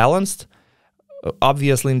very balanced.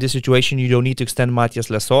 Obviously, in this situation, you don't need to extend Matias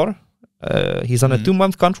Lesor. He's on a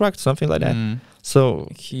 2-month contract, something like that. So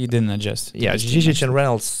he didn't adjust. Yeah, Žižić and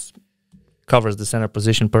Reynolds covers the center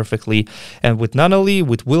position perfectly. And with Nunnally,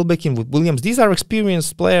 with Wilbekin, with Williams, these are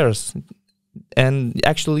experienced players. And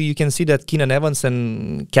actually, you can see that Keenan Evans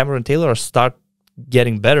and Cameron Taylor start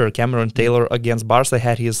getting better. Cameron Taylor against Barca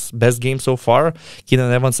had his best game so far.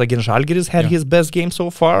 Keenan Evans against Žalgiris had his best game so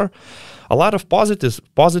far. a lot of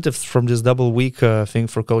positives from this double week thing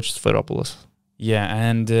for Coach Sferopoulos. Yeah,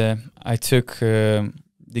 and I took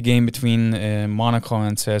the game between Monaco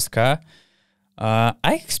and CSKA.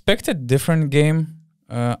 I expected different game.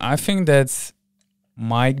 I think that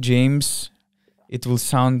Mike James, it will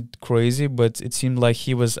sound crazy, but it seemed like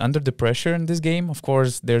he was under the pressure in this game. Of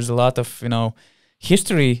course, there's a lot of,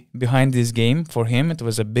 history behind this game for him. It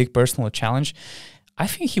was a big personal challenge. I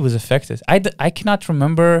think he was affected. I cannot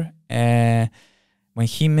remember when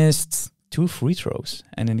he missed 2 free throws.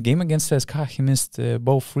 And in the game against CSKA, he missed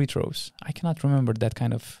both free throws. I cannot remember that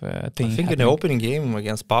kind of thing. I think happening. In the opening game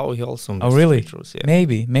against Pau, he also missed really? free throws. Yeah.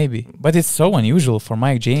 Maybe. But it's so unusual for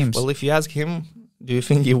Mike James. Well, if you ask him, do you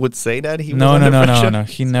think he would say that? No.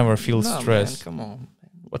 He never feels stress. Man, come on.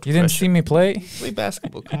 What you didn't see me play? Play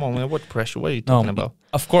basketball. Come on, man. What pressure? What are you talking about?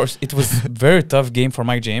 Of course, it was a very tough game for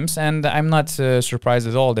Mike James, and I'm not surprised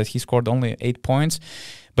at all that he scored only 8 points.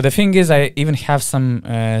 But the thing is, I even have some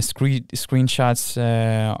screenshots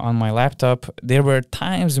on my laptop. There were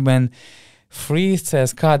times when 3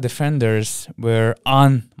 CSKA defenders were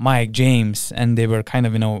on Mike James, and they were kind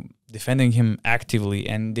of, defending him actively,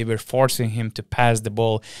 and they were forcing him to pass the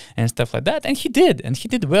ball and stuff like that. And he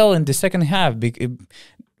did well in the second half.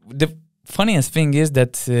 The funniest thing is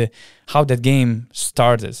that how that game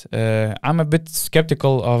started. I'm a bit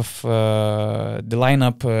skeptical of the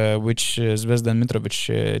lineup which Zvezdan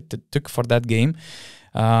Mitrovic took for that game.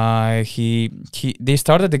 They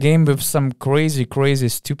started the game with some crazy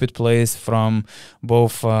stupid plays from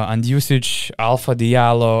both Andjusic, Alpha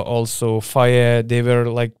Diallo, also Faye. They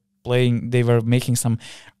were making some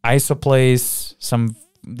ISO plays,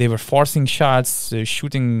 they were forcing shots,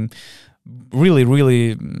 shooting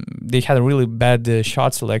really, they had a really bad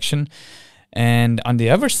shot selection. And on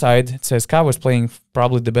the other side, CSKA was playing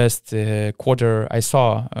probably the best quarter I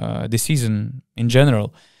saw this season in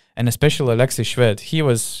general, and especially Alexei Shved.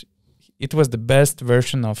 It was the best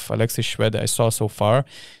version of Alexei Shved I saw so far.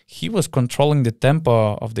 He was controlling the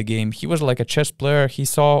tempo of the game. He was like a chess player. He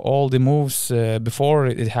saw all the moves before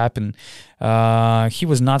it happened. He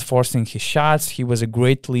was not forcing his shots. He was a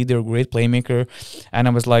great leader, great playmaker. And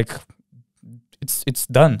I was like, it's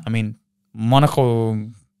done. I mean, Monaco,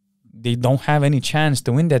 they don't have any chance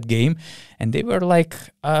to win that game. And they were like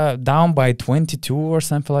down by 22 or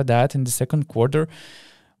something like that in the second quarter.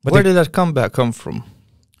 But where did that comeback come from?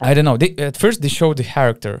 I don't know. At first, they showed the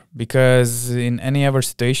character, because in any other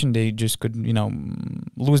situation, they just could,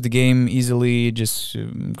 lose the game easily, just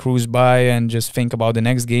cruise by and just think about the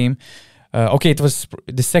next game. Okay, it was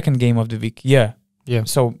the second game of the week. Yeah.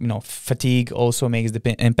 So, fatigue also makes the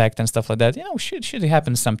impact and stuff like that. Should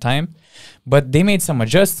happen sometime. But they made some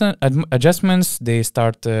adjustments. They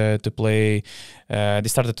started to play. They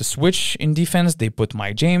started to switch in defense. They put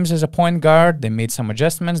Mike James as a point guard. They made some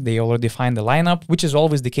adjustments. They already defined the lineup, which is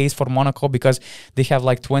always the case for Monaco, because they have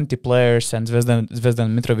like 20 players, and Zvezdan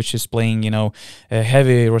Mitrovic is playing,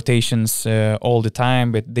 heavy rotations all the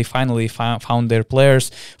time. But they finally found their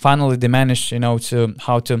players. Finally, they managed,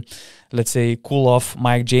 to let's say, cool off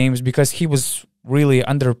Mike James, because he was really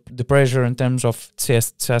under the pressure in terms of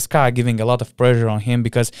CSKA giving a lot of pressure on him,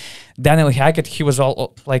 because Daniel Hackett, he was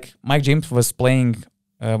all like, Mike James was playing,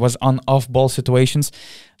 was on off-ball situations.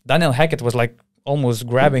 Daniel Hackett was like almost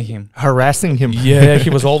grabbing him, harassing him. Yeah, he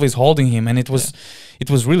was always holding him, and it was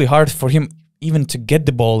really hard for him even to get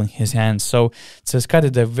the ball in his hands. So CSKA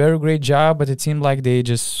did a very great job, but it seemed like they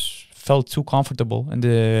just felt too comfortable in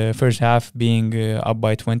the first half, being up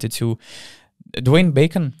by 22. Dwayne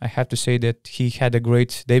Bacon, I have to say that he had a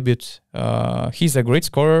great debut. He's a great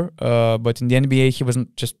scorer, but in the NBA, he was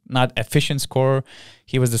just not efficient scorer.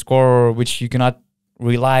 He was the scorer which you cannot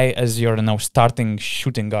rely as your starting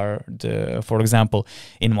shooting guard. For example,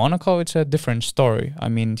 in Monaco, it's a different story. I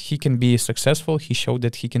mean, he can be successful. He showed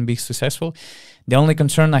that he can be successful. The only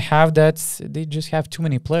concern I have that they just have too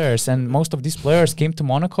many players, and most of these players came to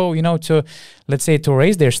Monaco, to, let's say, to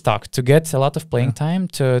raise their stock, to get a lot of playing time,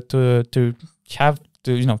 to have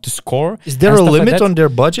to score. Is there a limit on their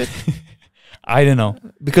budget? I don't know,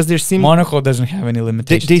 because Monaco doesn't have any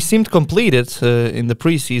limitations. They seemed completed in the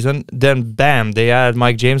preseason. Then, bam, they added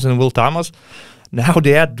Mike James and Will Thomas. Now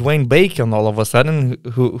they add Dwayne Bacon all of a sudden,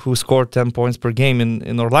 who scored 10 points per game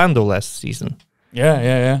in Orlando last season.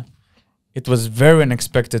 Yeah. It was very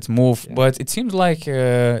unexpected move, but it seems like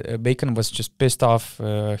Bacon was just pissed off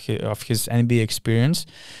of his NBA experience.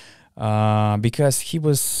 because he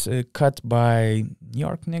was cut by New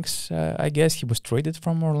York Knicks. I guess he was traded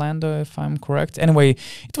from Orlando, if I'm correct. Anyway,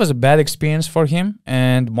 it was a bad experience for him,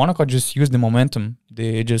 and Monaco just used the momentum.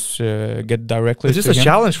 They just get directly. It's just a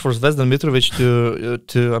challenge for Zvezdan Mitrovic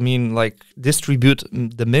to I mean, like, distribute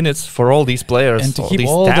the minutes for all these players and to all keep these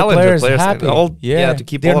all the players happy. To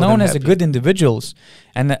keep they're all of known them as happy. good individuals,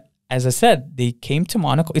 and as I said, they came to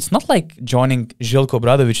Monaco. It's not like joining Željko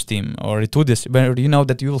Obradović team or Itudis, where you know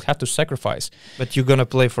that you will have to sacrifice. But you're gonna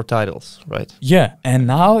play for titles, right? Yeah, and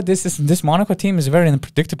now this Monaco team is very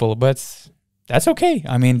unpredictable, but that's okay.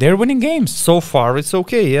 I mean, they're winning games. So far, it's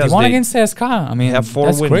okay. Yes, they won against CSKA. I mean, have 4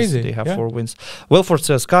 that's wins. crazy. They have 4 wins. Well, for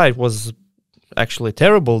CSKA, it was actually a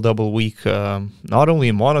terrible double week. Not only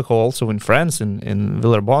in Monaco, also in France, in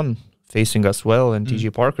Villeurbanne, facing us well, and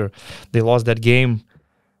TJ Parker. They lost that game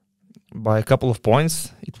by a couple of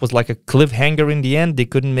points. It was like a cliffhanger in the end. They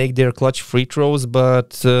couldn't make their clutch free throws,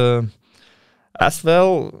 but as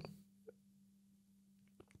well,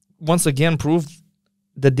 once again proved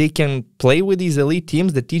that they can play with these elite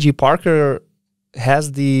teams, that TJ Parker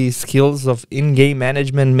has the skills of in-game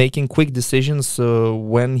management, making quick decisions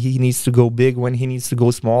when he needs to go big, when he needs to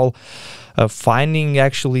go small, finding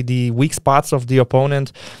actually the weak spots of the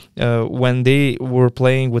opponent. When they were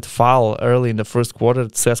playing with foul early in the first quarter,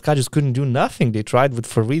 CSKA just couldn't do nothing. They tried with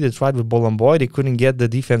Farid, they tried with Bolomboy, they couldn't get the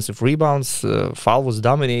defensive rebounds. Foul was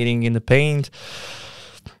dominating in the paint.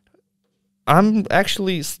 I'm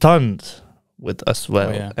actually stunned with us well.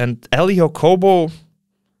 Oh, yeah. And Elio Kobo,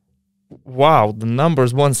 wow, the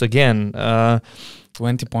numbers once again.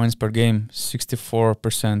 20 points per game,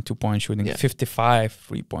 64% 2-point shooting, 55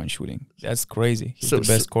 3-point shooting. That's crazy. He's the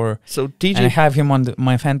best scorer. So TJ, and I have him on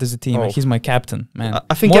my fantasy team. He's my captain, man.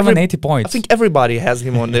 I think more than 80 points. I think everybody has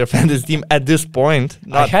him on their fantasy team at this point.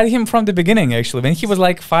 I had him from the beginning, actually, when he was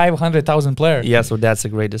like 500,000 player. Yeah, so that's a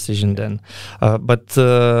great decision then. But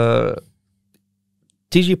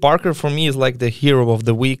TJ Parker for me is like the hero of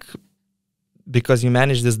the week, because you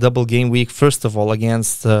managed this double game week, first of all,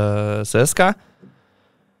 against CSKA,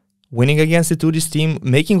 winning against the Tudis team,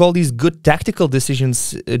 making all these good tactical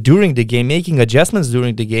decisions during the game, making adjustments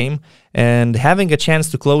during the game, and having a chance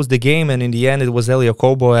to close the game. And in the end, it was Elio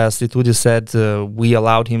Kobo, as the Tudis said, we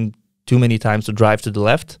allowed him too many times to drive to the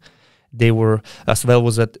left. They were as well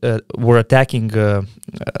were attacking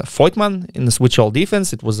Voigtman in the switch all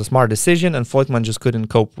defense. It was a smart decision, and Voigtman just couldn't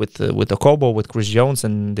cope with Okobo, with Chris Jones,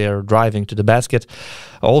 and they're driving to the basket.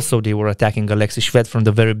 Also, they were attacking Alexis Shved from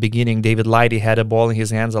the very beginning. David Lighty had a ball in his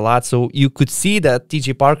hands a lot, so you could see that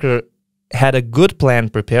TJ Parker had a good plan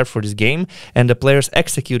prepared for this game, and the players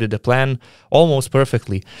executed the plan almost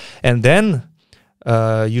perfectly. And then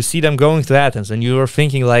you see them going to Athens, and you are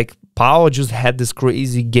thinking like, Pau just had this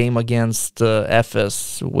crazy game against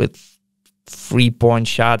Efes with 3-point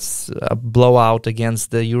shots, a blowout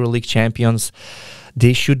against the EuroLeague champions.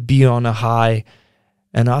 They should be on a high,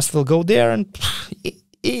 and us will go there and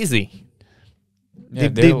easy. Yeah,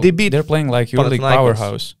 they're playing like EuroLeague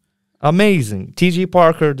powerhouse. Amazing. TJ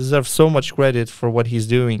Parker deserves so much credit for what he's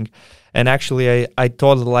doing, and actually I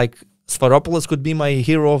thought like Svaropoulos could be my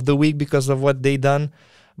hero of the week because of what they done.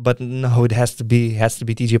 But no, it has to be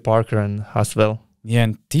TJ Parker and Hasvel. Yeah,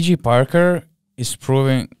 and TJ Parker is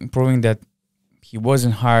proving that he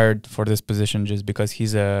wasn't hired for this position just because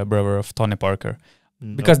he's a brother of Tony Parker.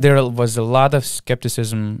 No. Because there was a lot of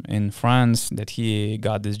skepticism in France that he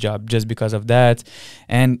got this job just because of that.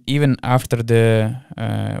 And even after the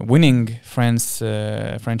winning French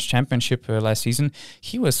championship last season,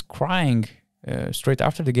 he was crying straight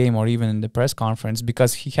after the game or even in the press conference,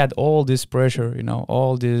 because he had all this pressure,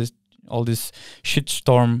 all this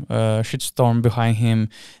shitstorm behind him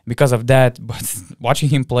because of that. But watching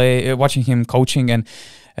him play, watching him coaching, and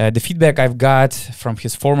the feedback I've got from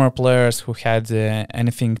his former players who had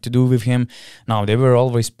anything to do with him, now they were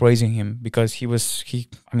always praising him because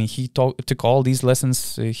he took all these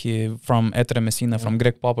lessons from Etere Messina, from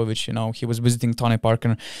Greg Popovich. He was visiting Tony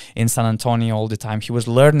Parker in San Antonio all the time. He was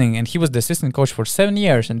learning, and he was the assistant coach for 7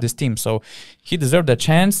 years in this team, so he deserved a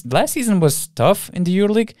chance. Last season was tough in the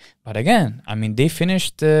EuroLeague, but again, they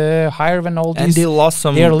finished higher than all these. And they lost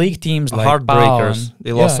some their league teams like heartbreakers.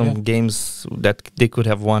 They lost some games that they could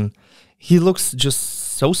have won. He looks just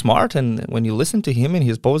so smart, and when you listen to him in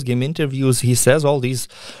his post-game interviews, he says all these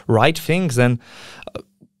right things, and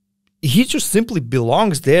he just simply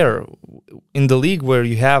belongs there in the league where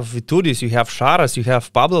you have Vitudis, you have Sharas, you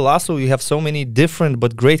have Pablo Lasso, you have so many different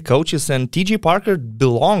but great coaches, and TJ Parker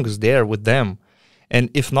belongs there with them. And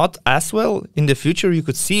if not as well, in the future, you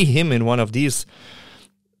could see him in one of these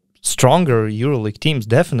stronger EuroLeague teams,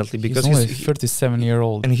 definitely, because he's only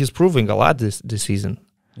 37-year-old. And he's proving a lot this season.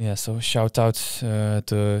 Yeah, so shout out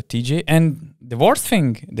to TJ. And the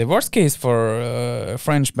worst case for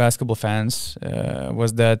French basketball fans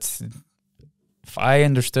was that, if I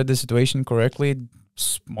understood the situation correctly,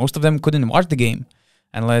 most of them couldn't watch the game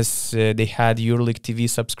unless they had EuroLeague TV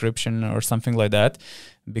subscription or something like that.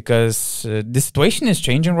 Because the situation is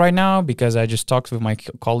changing right now, because I just talked with my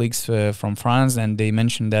colleagues from France, and they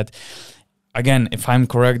mentioned that, again, if I'm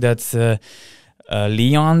correct, that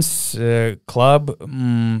Lyon's club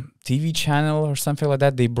TV channel or something like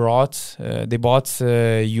that, they bought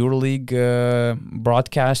EuroLeague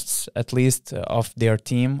broadcasts, at least of their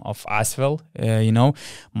team of Asvel.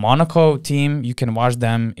 Monaco team, you can watch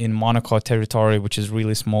them in Monaco territory, which is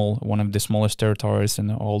really small, one of the smallest territories in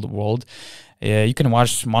the whole world. You can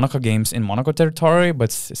watch Monaco games in Monaco territory,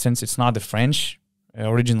 but since it's not the French,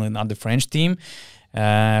 originally not the French team,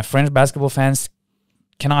 French basketball fans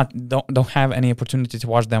don't have any opportunity to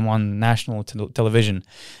watch them on national television,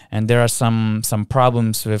 and there are some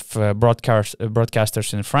problems with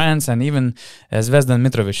broadcasters in France, and even Zvezdan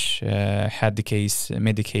Mitrovic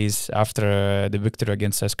made the case after the victory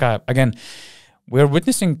against SK. Again, we're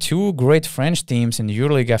witnessing two great French teams in the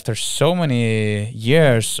EuroLeague after so many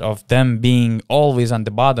years of them being always on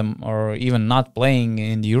the bottom or even not playing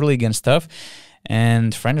in the EuroLeague and stuff.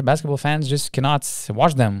 And French basketball fans just cannot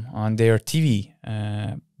watch them on their TV.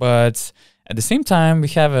 But at the same time, we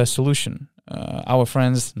have a solution. Our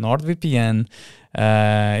friends NordVPN.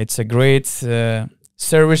 It's a great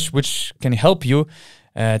service which can help you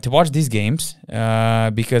to watch these games,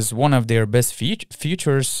 because one of their best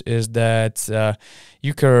features is that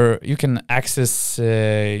you can access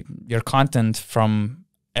your content from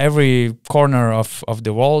every corner of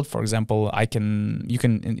the world. For example, you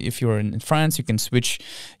can if you're in France, you can switch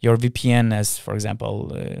your VPN as, for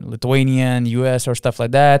example, Lithuanian, US or stuff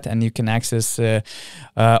like that, and you can access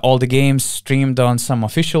all the games streamed on some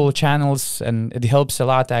official channels, and it helps a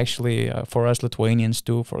lot actually for us Lithuanians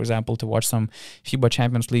too, for example, to watch some FIBA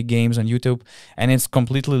Champions League games on YouTube. And it's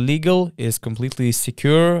completely legal, it's completely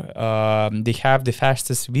secure. They have the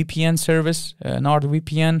fastest VPN service,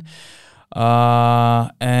 NordVPN.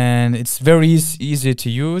 And it's very easy to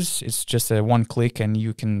use. It's just a one click, and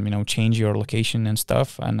you can change your location and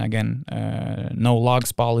stuff. And again, no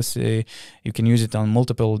logs policy. You can use it on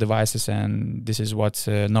multiple devices, and this is what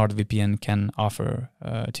NordVPN can offer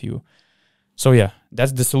to you. So yeah,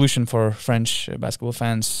 that's the solution for French basketball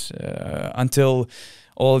fans until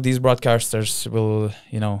all these broadcasters will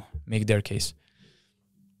make their case.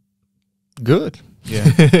 Good. Yeah.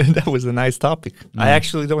 That was a nice topic. I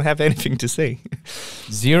actually don't have anything to say.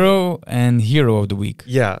 Zero and hero of the week.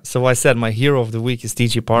 Yeah, so I said my hero of the week is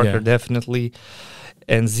TJ Parker, definitely.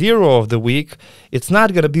 And zero of the week, it's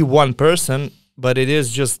not going to be one person, but it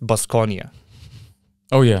is just Baskonia.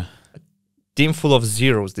 Oh, yeah. Team full of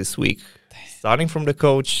zeros this week. Starting from the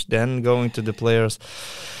coach, then going to the players.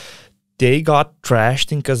 They got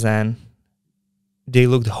trashed in Kazan. They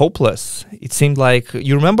looked hopeless. It seemed like,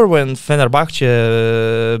 you remember when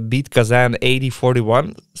Fenerbahce beat Kazan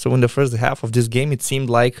 80-41? So in the first half of this game, it seemed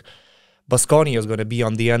like Baskonia is going to be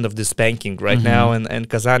on the end of this spanking right now, and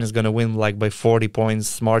Kazan is going to win like by 40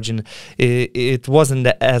 points margin. It wasn't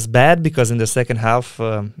as bad because in the second half,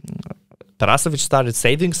 Tarasovic started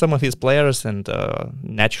saving some of his players, and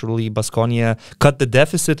naturally Baskonia cut the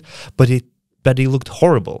deficit, but he looked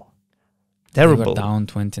horrible. Terrible. They were down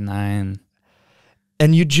 29.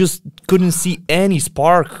 And you just couldn't see any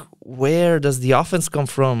spark. Where does the offense come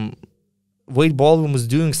from? Wade Baldwin was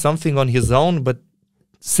doing something on his own, but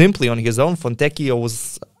simply on his own. Fontecchio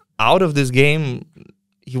was out of this game.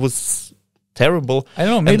 He was terrible. I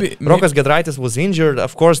don't know, maybe Rokas Gudaitis was injured.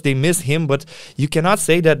 Of course, they miss him, but you cannot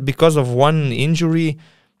say that because of one injury,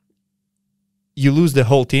 you lose the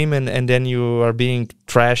whole team and then you are being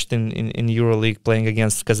trashed in EuroLeague playing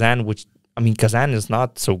against Kazan, which, Kazan is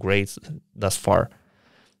not so great thus far.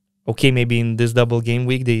 Okay, maybe in this double game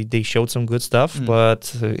week they showed some good stuff,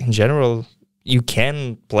 but in general, you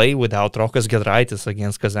can play without Rokas Gudaitis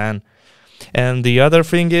against Kazan. And the other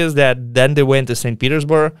thing is that then they went to St.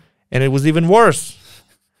 Petersburg, and it was even worse.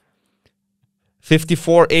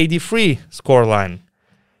 54-83 scoreline.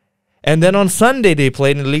 And then on Sunday, they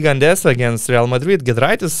played in Liga Endesa against Real Madrid.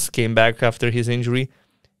 Gudaitis came back after his injury,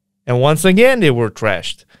 and once again, they were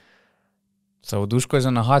trashed. So Dushko is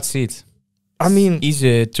on a hot seat.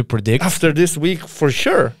 Easy to predict after this week for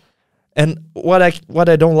sure. And what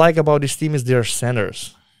I don't like about this team is their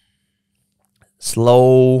centers.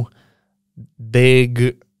 Slow,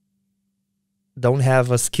 big, don't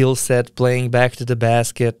have a skill set playing back to the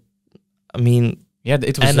basket. Yeah,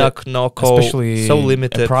 it was Enoch, Noko, especially so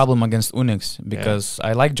limited. a problem against UNICS because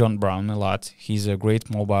I like John Brown a lot. He's a great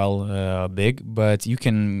mobile big, but you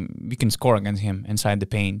can score against him inside the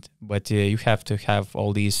paint. But you have to have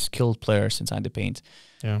all these skilled players inside the paint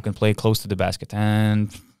who can play close to the basket.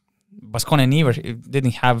 And Baskonia never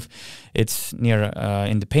didn't have it near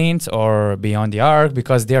in the paint or beyond the arc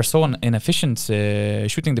because they are so inefficient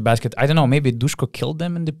shooting the basket. I don't know, maybe Duško killed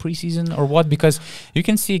them in the preseason or what, because you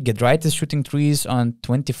can see Gudaitis shooting threes on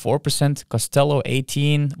 24%, Costello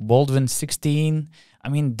 18%, Baldwin 16%. I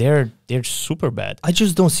mean, they're super bad. I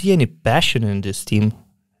just don't see any passion in this team.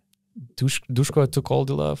 Duško took all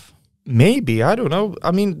the love. Maybe, I don't know.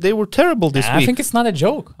 I mean, they were terrible this week. I think it's not a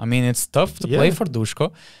joke. I mean, it's tough to play for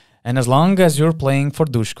Duško. And as long as you're playing for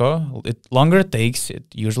Duško, longer it takes, it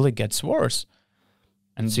usually gets worse.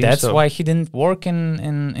 And that's why he didn't work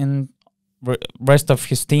in rest of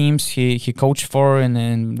his teams he coached for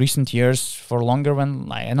in recent years for longer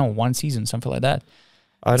than, I don't know, one season, something like that.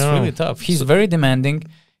 It's really tough. He's very demanding.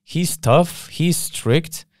 He's tough. He's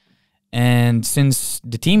strict. And since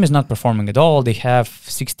the team is not performing at all, they have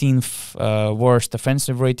 16th worst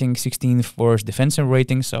offensive rating, 16th worst defensive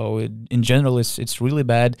rating. So in general, it's really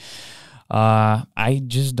bad. I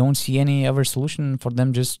just don't see any other solution for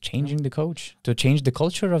them just changing the coach, to change the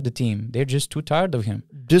culture of the team. They're just too tired of him.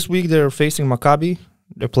 This week they're facing Maccabi.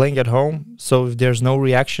 They're playing at home. So if there's no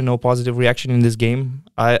reaction, no positive reaction in this game,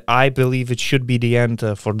 I believe it should be the end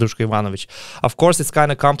for Duško Ivanović. Of course, it's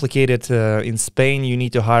kind of complicated. In Spain, you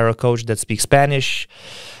need to hire a coach that speaks Spanish.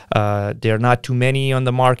 There are not too many on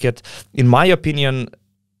the market. In my opinion,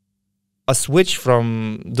 a switch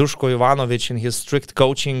from Duško Ivanović and his strict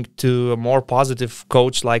coaching to a more positive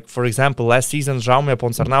coach, like, for example, last season, Jaume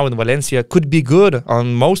Ponsarnau in Valencia, could be good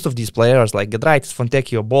on most of these players, like Gudaitis,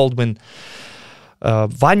 Fontecchio, Baldwin.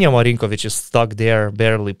 Vanja Marinkovic is stuck there,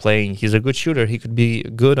 barely playing. He's a good shooter. He could be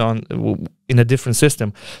good in a different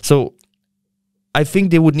system. So I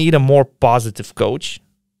think they would need a more positive coach.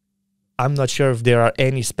 I'm not sure if there are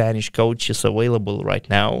any Spanish coaches available right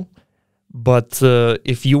now. But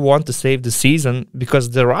if you want to save the season,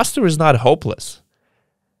 because the roster is not hopeless,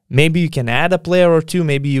 maybe you can add a player or two.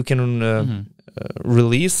 Maybe you can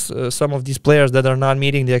release some of these players that are not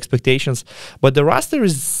meeting the expectations. But the roster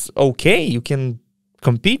is okay. You can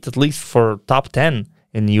compete at least for top 10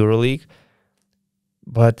 in EuroLeague.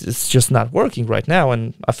 But it's just not working right now.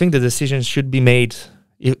 And I think the decision should be made,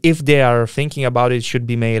 if they are thinking about it, should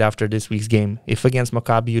be made after this week's game. If against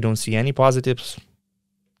Maccabi you don't see any positives,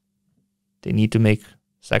 they need to make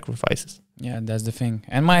sacrifices. Yeah, that's the thing.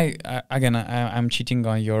 And I'm cheating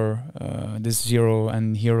on your this zero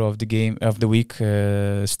and hero of the game of the week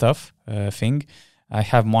stuff thing. I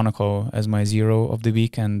have Monaco as my zero of the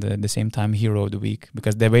week and at the same time hero of the week,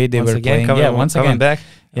 because the way they were playing. Once again back.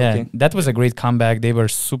 Yeah, okay. That was a great comeback. They were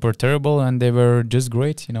super terrible and they were just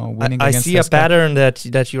great. Winning. I see a pattern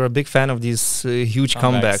that you're a big fan of these huge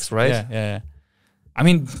comebacks, right? Yeah. I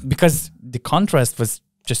mean, because the contrast was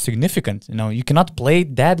just significant. You cannot play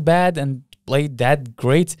that bad and play that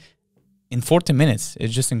great in 40 minutes.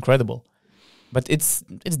 It's just incredible. But it's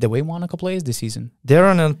the way Monaco plays this season. They're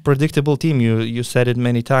an unpredictable team. You said it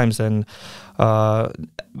many times, and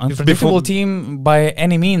unpredictable team by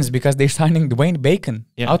any means, because they're signing Dwayne Bacon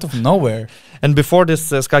out of nowhere. And before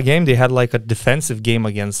this SKA game, they had like a defensive game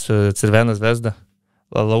against Crvena Zvezda,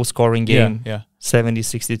 a low-scoring game,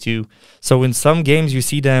 70-62. So in some games you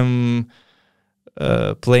see them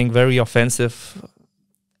playing very offensive.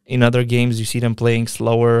 In other games you see them playing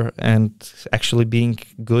slower and actually being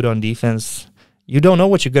good on defense. You don't know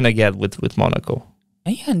what you're going to get with Monaco.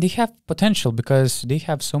 And they have potential because they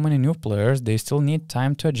have so many new players. They still need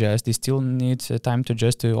time to adjust. They still need time to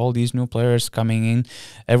adjust to all these new players coming in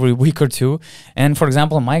every week or two. And for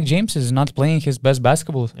example, Mike James is not playing his best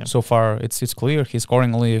basketball so far. It's clear. He's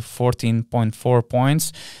scoring only 14.4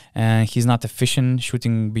 points. And he's not efficient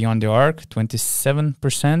shooting beyond the arc,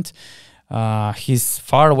 27%. He's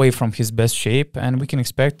far away from his best shape, and we can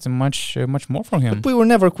expect much more from him. But we were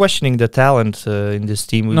never questioning the talent in this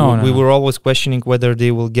team. We were always questioning whether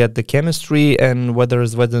they will get the chemistry and whether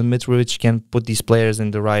Mitrovic can put these players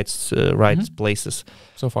in the right places.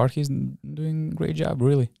 So far, he's doing a great job,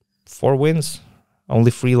 really. 4 wins,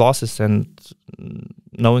 only 3 losses, and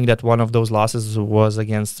knowing that one of those losses was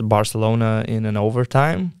against Barcelona in an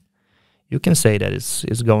overtime, you can say that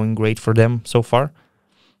it's going great for them so far.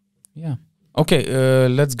 Yeah. Okay,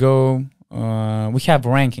 let's go. We have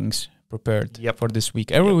rankings prepared for this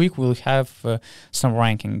week. Every week we'll have some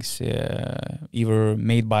rankings, either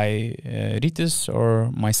made by Rytis or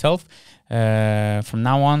myself. From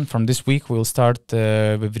now on, from this week, we'll start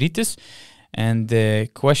with Rytis. And the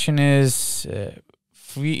question is,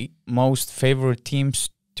 3 most favorite teams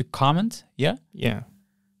to comment. Yeah. Yeah.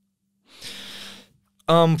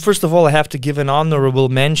 First of all, I have to give an honorable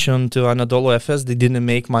mention to Anadolu Efes. They didn't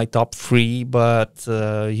make my top 3, but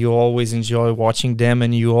you always enjoy watching them,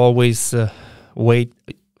 and you always wait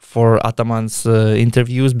for Ataman's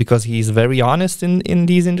interviews because he's very honest in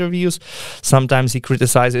these interviews. Sometimes he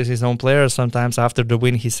criticizes his own players. Sometimes after the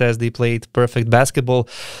win, he says they played perfect basketball.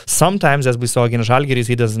 Sometimes, as we saw against Zalgiris,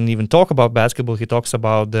 he doesn't even talk about basketball. He talks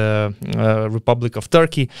about the Republic of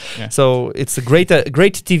Turkey. Yeah. So it's a great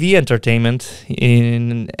TV entertainment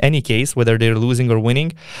in any case, whether they're losing or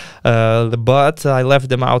winning. But I left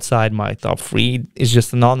them outside my top 3. It's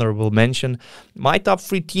just an honorable mention. My top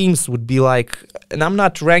 3 teams would be like, and I'm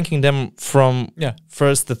not ranking them from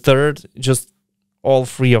first to third, just all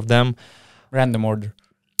 3 of them. Random order.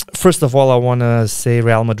 First of all, I want to say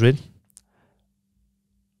Real Madrid.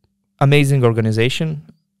 Amazing organization,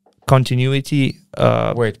 continuity.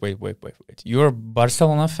 Wait. You're a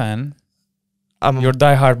Barcelona fan. You're a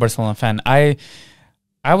diehard Barcelona fan.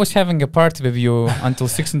 I was having a party with you until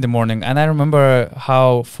 6 in the morning, and I remember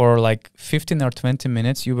how for like 15 or 20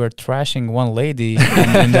 minutes you were trashing one lady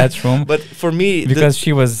in that room. But for me, because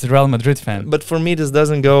she was a Real Madrid fan. But for me, this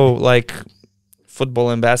doesn't go like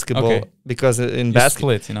football and basketball, because in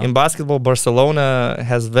basketball, Barcelona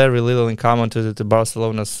has very little in common to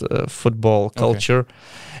Barcelona's football culture.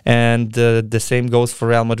 And the same goes for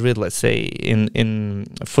Real Madrid. Let's say in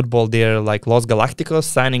football, they're like Los Galacticos,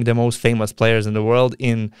 signing the most famous players in the world.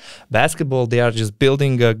 In basketball, they are just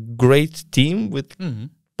building a great team with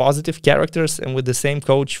positive characters and with the same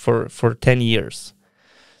coach for 10 years.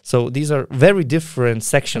 So these are very different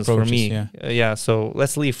sections for me. So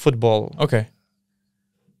let's leave football. Okay.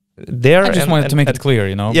 I just wanted to make it clear,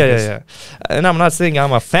 you know. Yeah. And I'm not saying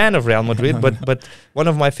I'm a fan of Real Madrid, but one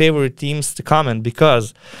of my favorite teams to comment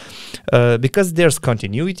because there's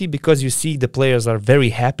continuity, because you see the players are very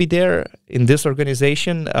happy there in this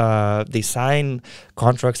organization. They sign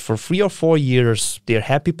contracts for 3 or 4 years. They're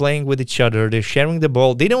happy playing with each other. They're sharing the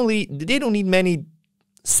ball. They don't need many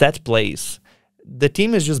set plays. The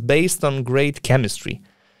team is just based on great chemistry.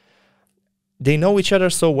 They know each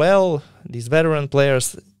other so well, these veteran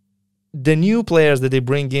players. The new players that they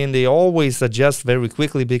bring in, they always adjust very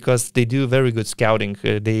quickly because they do very good scouting.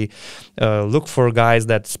 They look for guys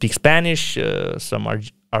that speak Spanish, some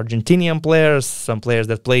Argentinian players, some players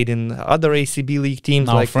that played in other ACB league teams.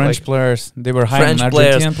 Now French players. They were hiring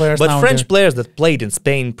Argentinian players. But French players that played in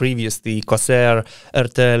Spain previously, Coser,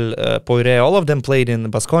 Ertel, Poiré, all of them played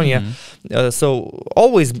in Baskonia. So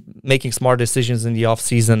always making smart decisions in the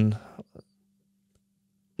off-season.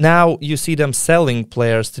 Now you see them selling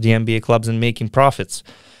players to the NBA clubs and making profits.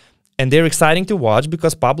 And they're exciting to watch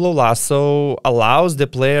because Pablo Lasso allows the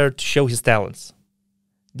player to show his talents.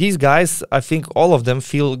 These guys, I think all of them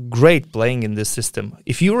feel great playing in this system.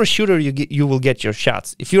 If you're a shooter, you will get your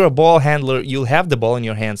shots. If you're a ball handler, you'll have the ball in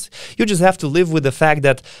your hands. You just have to live with the fact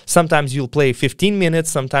that sometimes you'll play 15 minutes,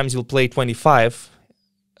 sometimes you'll play 25.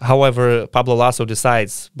 However, Pablo Lasso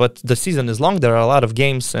decides. But the season is long. There are a lot of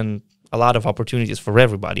games and a lot of opportunities for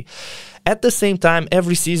everybody. At the same time,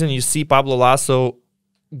 every season you see Pablo Lasso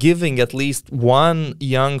giving at least one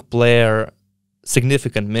young player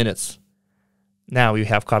significant minutes. Now you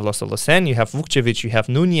have Carlos Olesen, you have Vukcevic, you have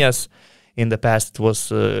Nunez. In the past it was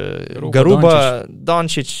Garuba,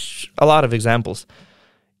 Doncic, a lot of examples.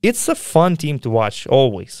 It's a fun team to watch,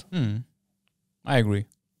 always. I agree.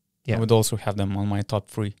 I would also have them on my top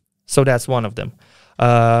 3. So that's one of them.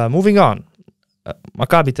 Moving on.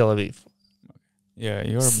 Maccabi Tel Aviv. Yeah,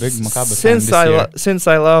 you're a big Maccabi fan Since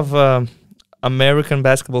I love American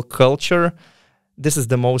basketball culture, this is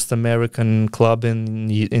the most American club in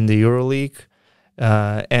the EuroLeague.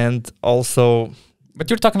 And also... But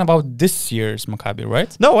you're talking about this year's Maccabi,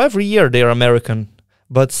 right? No, every year they are American.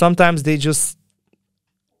 But sometimes they just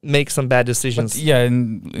make some bad decisions. But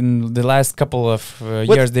in the last couple of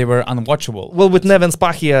years, they were unwatchable. Well, with Neven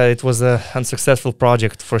Spahia, it was an unsuccessful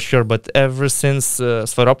project for sure. But ever since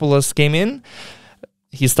Sfairopoulos came in,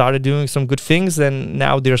 he started doing some good things, and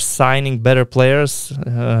now they're signing better players,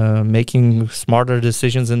 making smarter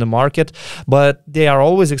decisions in the market. But they are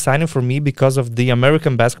always exciting for me because of the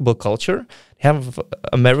American basketball culture. They have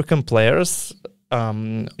American players,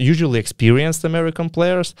 usually experienced American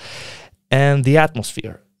players, and the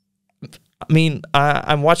atmosphere. I mean,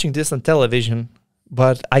 I'm watching this on television,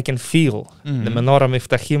 but I can feel the Menorah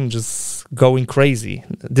Miftahim just going crazy.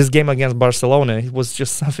 This game against Barcelona, it was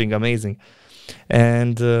just something amazing.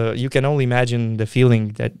 And you can only imagine the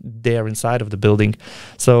feeling that they are inside of the building.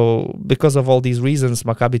 So because of all these reasons,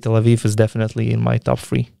 Maccabi Tel Aviv is definitely in my top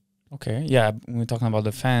 3. Okay, yeah, we're talking about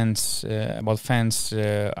the fans. I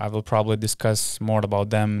will probably discuss more about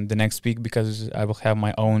them the next week because I will have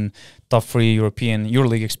my own top 3 European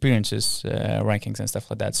EuroLeague experiences, rankings and stuff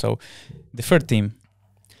like that. So, the third team.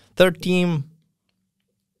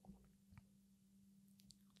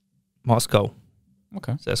 Moscow.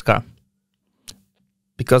 Okay. CSKA.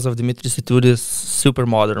 Because of Dimitri Situdis' super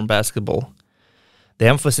modern basketball. The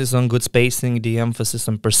emphasis on good spacing, the emphasis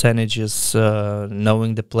on percentages,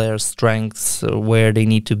 knowing the players' strengths, where they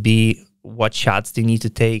need to be, what shots they need to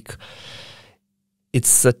take.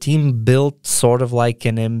 It's a team built sort of like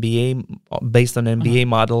an NBA, based on NBA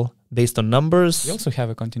model, based on numbers. They also have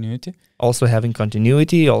a continuity. Also having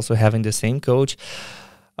continuity, also having the same coach.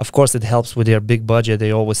 Of course, it helps with their big budget. They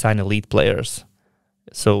always sign elite players.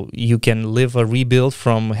 So you can live a rebuild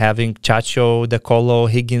from having Chacho, DeColo,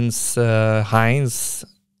 Higgins, Hines,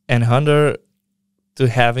 and Hunter to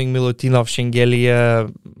having Milutinov,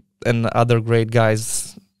 Shengelia, and other great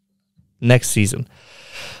guys next season.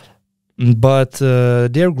 But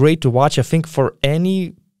they're great to watch. I think for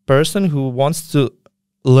any person who wants to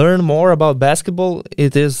learn more about basketball,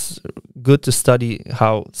 it is good to study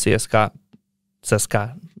how CSKA,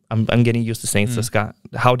 I'm getting used to saying CSKA,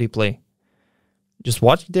 how they play. Just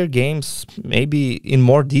watch their games, maybe in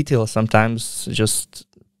more detail sometimes. Just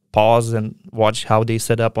pause and watch how they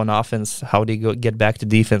set up on offense, how they get back to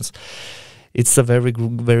defense. It's a very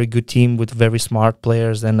good team with very smart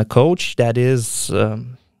players and a coach that is,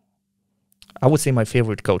 I would say, my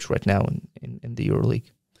favorite coach right now in the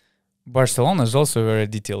EuroLeague. Barcelona is also a very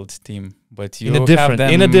detailed team, but you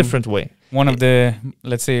in a different way. One of the,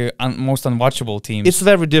 let's say, most unwatchable teams. It's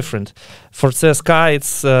very different. For CSKA,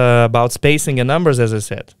 it's about spacing and numbers, as I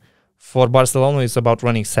said. For Barcelona, it's about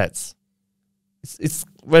running sets. It's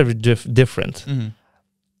very different.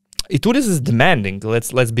 Itudis is demanding.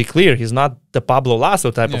 Let's be clear. He's not the Pablo Lasso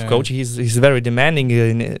type of coach. He's very demanding.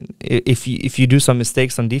 If you do some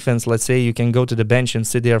mistakes on defense, let's say you can go to the bench and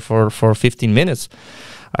sit there for 15 minutes.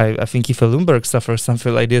 I think if Lundberg suffered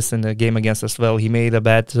something like this in the game against us, well, he made a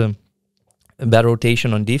bad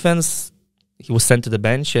rotation on defense. He was sent to the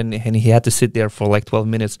bench and he had to sit there for like 12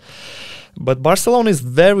 minutes. But Barcelona is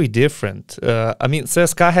very different. I mean,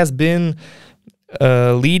 CSKA has been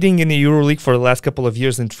leading in the EuroLeague for the last couple of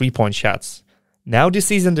years in 3-point shots. Now this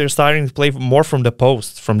season they're starting to play more from the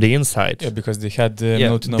post, from the inside. Yeah, because they had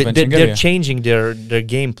Milutinov and Shengelia. They're changing their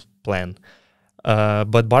game plan.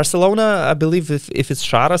 But Barcelona, I believe if it's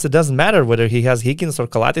Charas, it doesn't matter whether he has Higgins or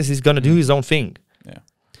Calates, he's going to do his own thing. Yeah.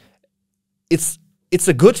 It's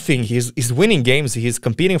a good thing. He's winning games. He's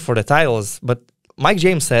competing for the titles. But Mike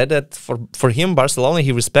James said that for him, Barcelona,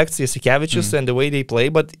 he respects Jasikevicius and the way they play,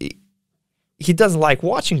 but he doesn't like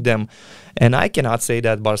watching them. And I cannot say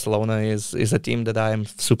that Barcelona is a team that I'm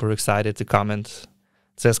super excited to comment.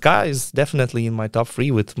 CSKA is definitely in my top 3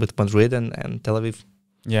 with Madrid and Tel Aviv.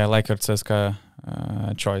 Yeah, I like your CSKA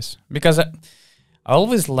choice. Because I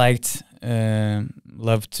always loved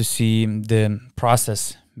to see the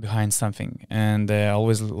process behind something, and I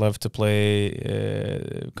always love to play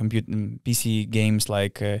PC games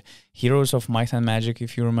like Heroes of Might and Magic,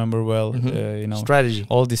 if you remember well. Strategy,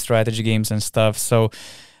 all the strategy games and stuff. So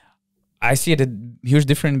I see a huge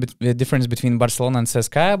difference between Barcelona and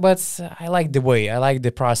CSKA, but I like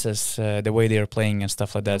the process, the way they are playing and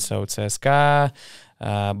stuff like that. So CSKA,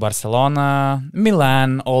 Barcelona,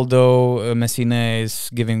 Milan, although Messina is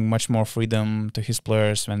giving much more freedom to his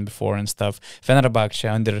players than before and stuff.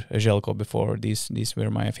 Fenerbahce under Željko before. These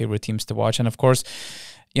were my favorite teams to watch. And of course,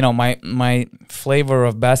 my flavor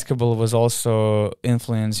of basketball was also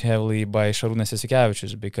influenced heavily by Šarūnas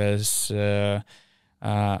Jasikevičius because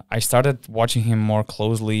I started watching him more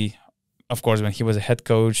closely. Of course, when he was a head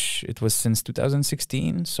coach, it was since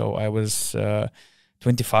 2016. So I was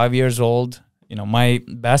 25 years old. My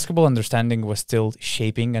basketball understanding was still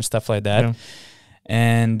shaping and stuff like that. Yeah.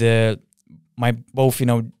 And my both,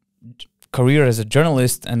 career as a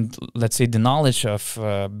journalist and let's say the knowledge of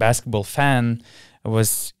basketball fan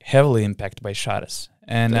was heavily impacted by Charas.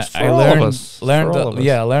 And I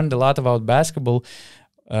learned a lot about basketball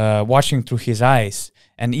watching through his eyes.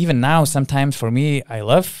 And even now, sometimes for me, I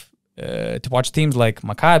love to watch teams like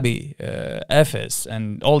Maccabi, Efes,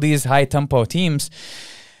 and all these high-tempo teams.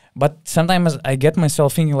 But sometimes I get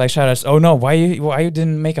myself thinking like Charas, oh no, why you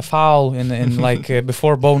didn't make a foul in like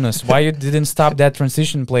before bonus? Why you didn't stop that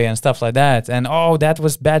transition play and stuff like that? And oh, that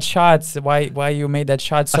was bad shots. Why you made that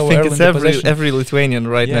shot so early? I think it's every Lithuanian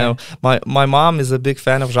right now. My mom is a big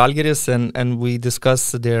fan of Zalgiris, and we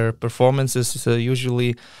discuss their performances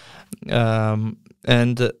usually.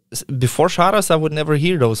 And before Sharas, I would never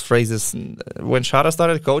hear those phrases. When Sharas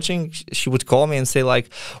started coaching, she would call me and say,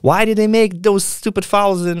 like, why did they make those stupid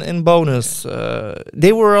fouls in bonus?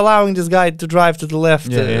 They were allowing this guy to drive to the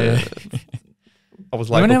left. I was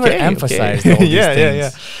like, never emphasized all these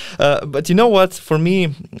things. But you know what? For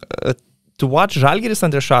me, to watch Žalgiris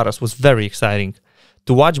under Sharas was very exciting.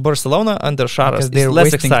 To watch Barcelona under Sharas is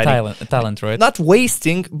less exciting. Talent, right? Not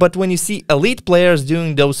wasting, but when you see elite players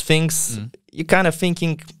doing those things, you're kind of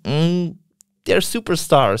thinking, they're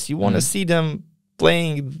superstars. You want to see them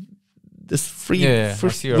playing this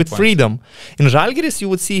with freedom. In Žalgiris, you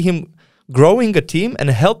would see him growing a team and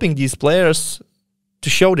helping these players to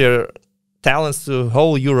show their talents to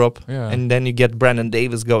whole Europe. And then you get Brandon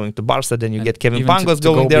Davis going to Barca, then you get Kevin Pangos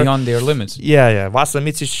going there. Beyond their limits. Vasa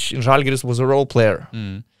Micic in Žalgiris was a role player.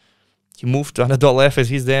 He moved to Anadolu Efes,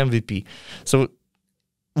 he's the MVP. So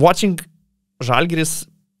watching Žalgiris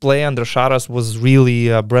play under Sharas was really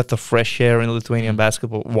a breath of fresh air in Lithuanian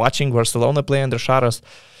basketball. Watching Barcelona play under Sharas,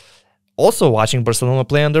 also watching Barcelona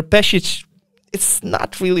play under Pešić, it's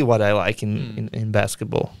not really what I like in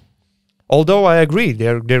basketball. Although I agree,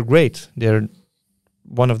 they're great. They're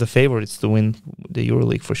one of the favorites to win the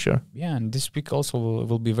EuroLeague for sure. Yeah, and this week also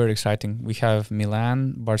will be very exciting. We have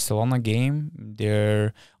Milan-Barcelona game.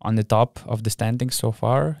 They're on the top of the standings so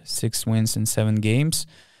far, 6 wins in 7 games.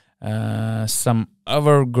 Some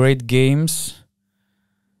other great games.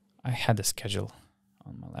 I had the schedule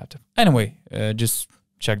on my laptop. Anyway, just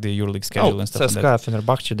check the EuroLeague schedule and stuff like that.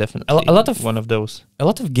 Fenerbahce definitely a lot of one of those. A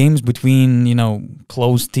lot of games between,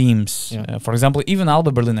 close teams. For example, even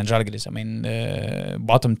Alba Berlin and Žalgiris. I mean,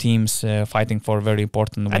 bottom teams fighting for very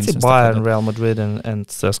important wins. I think Bayern, Real Madrid and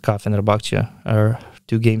CSKA Fenerbahce are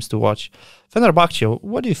 2 games to watch. Fenerbahce,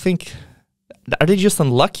 what do you think? Are they just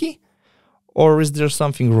unlucky? Or is there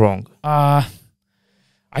something wrong? I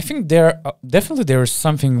think definitely there is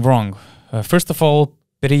something wrong. First of all,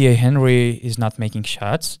 Pierre Henry is not making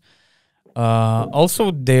shots.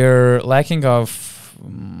 Also, they're lacking of,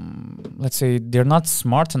 let's say, they're not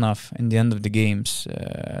smart enough in the end of the games,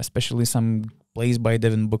 especially some plays by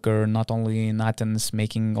Devin Booker, not only in Athens,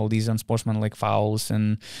 making all these unsportsmanlike fouls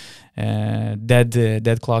and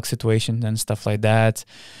dead clock situations and stuff like that.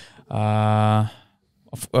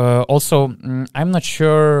 Also, I'm not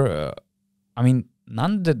sure. I mean,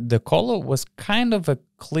 De Colo was kind of a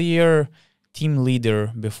clear team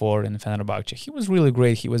leader before in Fenerbahce. He was really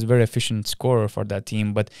great. He was a very efficient scorer for that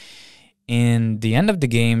team. But in the end of the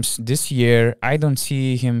games this year, I don't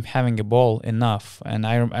see him having a ball enough. And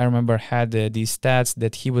I remember had these stats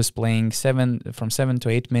that he was playing from 7 to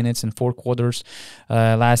 8 minutes in 4 quarters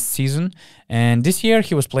last season. And this year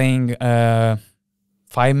he was playing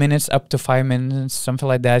 5 minutes, up to 5 minutes, something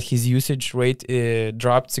like that. His usage rate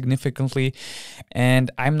dropped significantly.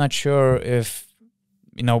 And I'm not sure if,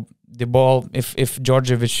 the ball, if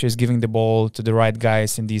Djordjevic is giving the ball to the right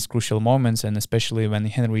guys in these crucial moments, and especially when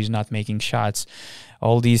Henry is not making shots,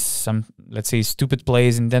 all these, let's say, stupid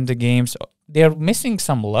plays in the games, they're missing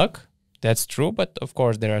some luck. That's true, but of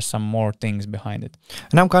course there are some more things behind it.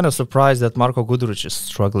 And I'm kind of surprised that Marko Guduric is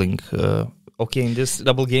struggling. In this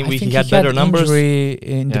double game week, he had better numbers. Injury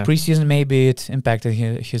in the preseason, maybe it impacted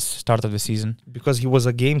his start of the season. Because he was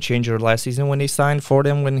a game changer last season when they signed for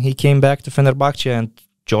them, when he came back to Fenerbahce, and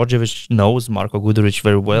Djordjevic knows Marko Guduric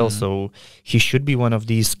very well, so he should be one of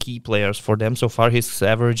these key players for them. So far, he's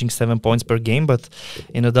averaging 7 points per game, but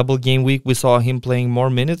in a double game week, we saw him playing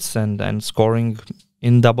more minutes and scoring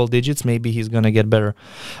in double digits. Maybe he's gonna get better,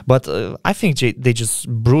 but I think they're just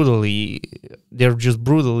brutally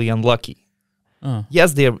unlucky.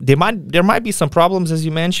 Yes, there might be some problems, as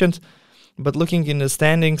you mentioned, but looking in the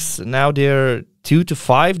standings now, they're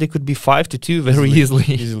 2-5. They could be 5-2 very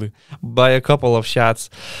easily by a couple of shots.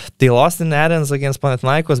 They lost in Athens against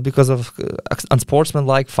Panathinaikos because of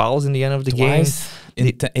unsportsmanlike fouls in the end of the game. In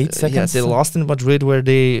 8 seconds. Yeah, they lost in Madrid, where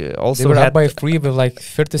they also were had up by 3 with like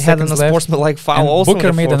 30 had seconds an left. unsportsmanlike foul. And also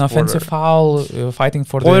Booker made an offensive foul, fighting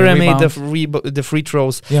for the rebound. made the free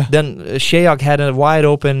throws. Yeah. Then Shayok had a wide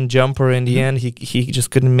open jumper in the end. He just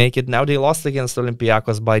couldn't make it. Now they lost against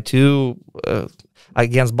Olympiacos by 2.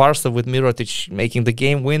 Against Barca with Mirotic making the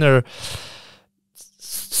game winner.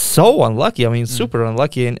 So unlucky. I mean, super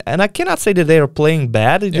unlucky. And I cannot say that they are playing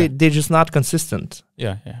bad. They're just not consistent.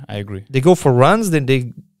 Yeah, I agree. They go for runs, then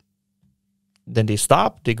they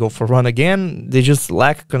stop. They go for run again. They just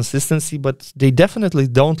lack consistency, but they definitely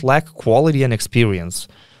don't lack quality and experience.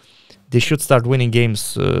 They should start winning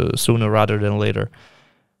games sooner rather than later.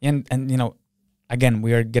 And again,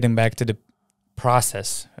 we are getting back to the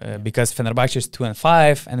process because Fenerbahce is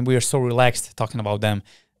 2-5, and we are so relaxed talking about them.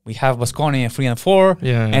 we have Baskonia 3 and 4,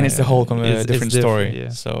 and it's a whole different story. Yeah.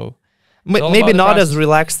 So maybe not as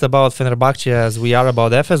relaxed about Fenerbahce as we are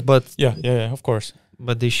about Efes, but yeah, of course.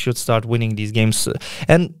 But they should start winning these games.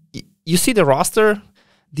 And you see the roster;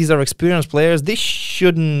 these are experienced players. They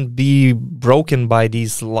shouldn't be broken by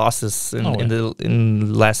these losses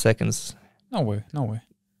in last seconds. No way.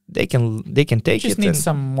 They can take just it. Just need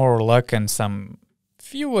some more luck and some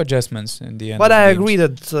few adjustments in the end. But I agree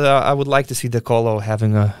that I would like to see De Colo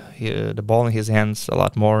having the ball in his hands a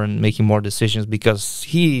lot more and making more decisions, because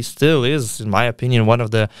he still is, in my opinion, one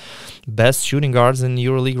of the best shooting guards in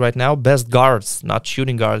EuroLeague right now. Best guards, not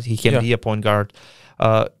shooting guards. He can be a point guard.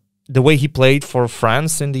 The way he played for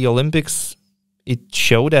France in the Olympics, it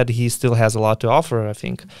showed that he still has a lot to offer, I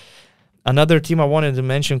think. Another team I wanted to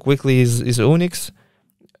mention quickly is UNICS,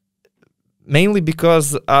 mainly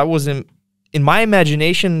because I was in my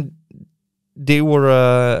imagination, they were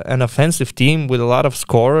an offensive team with a lot of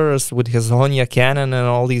scorers, with Hezonja, Cannon, and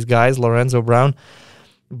all these guys, Lorenzo Brown.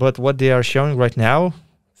 But what they are showing right now,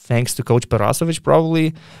 thanks to Coach Perasovic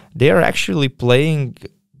probably, they are actually playing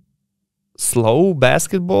slow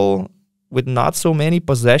basketball with not so many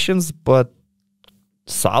possessions, but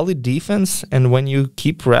solid defense. And when you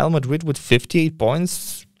keep Real Madrid with 58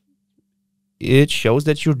 points, it shows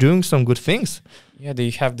that you're doing some good things. Yeah,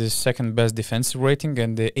 they have the second best defensive rating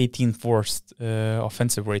and the 18th worst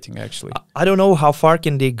offensive rating, actually. I don't know how far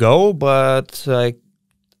can they go, but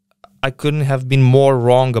I couldn't have been more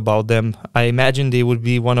wrong about them. I imagine they would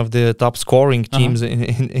be one of the top scoring teams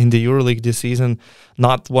in the EuroLeague this season,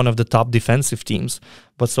 not one of the top defensive teams.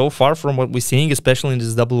 But so far from what we're seeing, especially in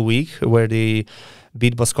this double week where they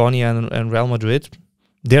beat Baskonia and Real Madrid,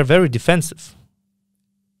 they're very defensive.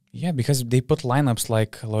 Yeah, because they put lineups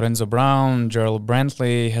like Lorenzo Brown, Gerald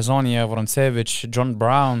Brantley, Hezonja, Voroncevic, John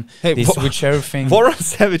Brown. Hey, they switch everything.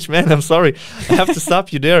 Voroncevic, man, I'm sorry. I have to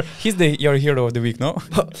stop you there. He's your hero of the week, no?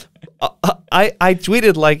 I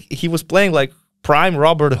tweeted like he was playing like prime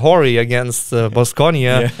Robert Horry against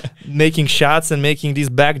Baskonia, making shots and making these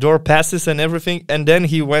backdoor passes and everything. And then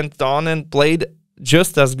he went on and played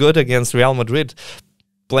just as good against Real Madrid,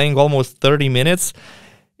 playing almost 30 minutes.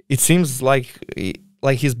 It seems like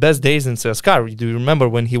his best days in CSKA. Do you remember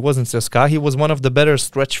when he was in CSKA? He was one of the better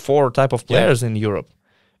stretch four type of players in Europe.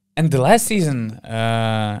 And the last season,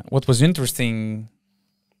 what was interesting,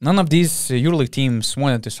 none of these EuroLeague teams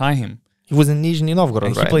wanted to sign him. He was in Nizhny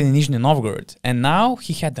Novgorod, He played in Nizhny Novgorod. And now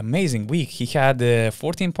he had an amazing week. He had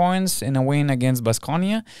 14 points in a win against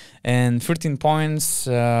Baskonia and 13 points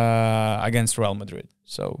against Real Madrid.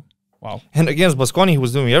 So, wow. And against Baskonia, he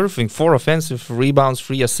was doing everything. 4 offensive rebounds,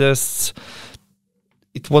 3 assists.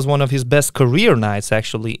 It was one of his best career nights,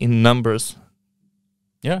 actually, in numbers.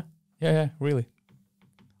 Yeah, really.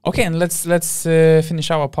 Okay, and let's finish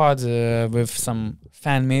our pod with some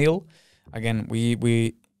fan mail. Again,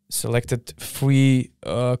 we selected 3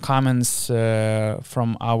 comments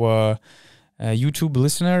from our YouTube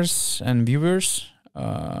listeners and viewers.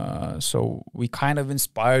 So we kind of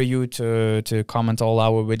inspire you to comment all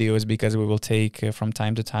our videos, because we will take from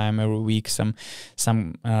time to time every week some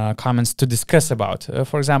comments to discuss about.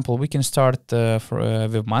 For example, we can start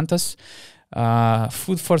with Mantas.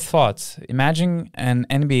 Food for thought. Imagine an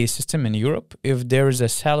NBA system in Europe. If there is a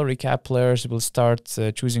salary cap, players will start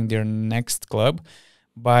choosing their next club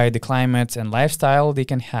by the climate and lifestyle they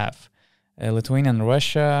can have. Lithuania and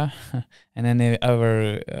Russia and any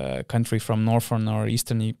other country from northern or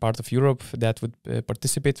eastern part of Europe that would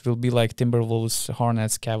participate will be like Timberwolves,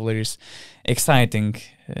 Hornets, Cavaliers. Exciting.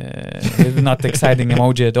 Not exciting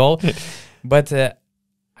emoji at all. But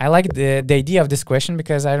I like the idea of this question,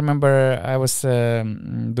 because I remember I was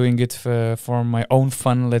doing it for my own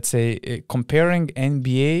fun, let's say, comparing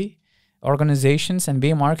NBA organizations,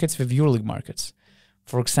 NBA markets with EuroLeague markets.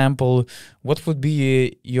 For example, what would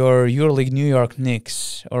be your EuroLeague New York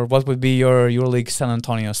Knicks, or what would be your EuroLeague San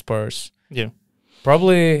Antonio Spurs? Yeah.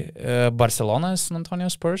 Probably Barcelona, San Antonio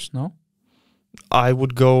Spurs, no? I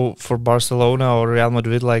would go for Barcelona or Real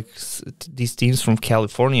Madrid, like these teams from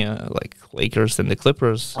California, like Lakers and the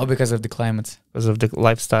Clippers. Oh, because of the climate. Because of the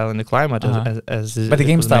lifestyle and the climate. But the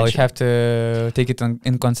game style, you have to take it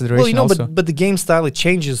in consideration also. But the game style, it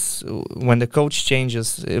changes when the coach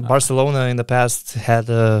changes. Barcelona in the past had...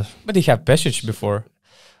 but they have Pesic before.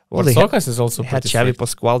 Well, Sokas is also had Xavi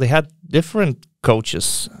Pascual. They had different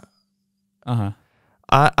coaches.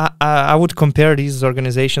 I would compare these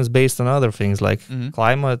organizations based on other things like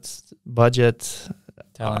climate, budget.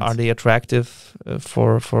 Talent. Are they attractive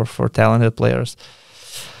for talented players?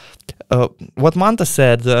 What Manta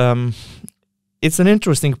said, it's an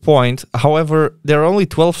interesting point. However, there are only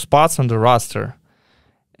 12 spots on the roster.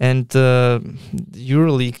 And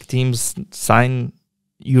EuroLeague teams sign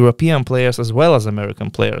European players as well as American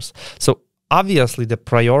players. So obviously the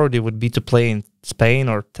priority would be to play in Spain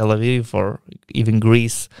or Tel Aviv or even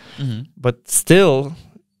Greece. But still,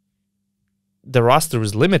 the roster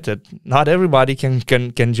is limited. Not everybody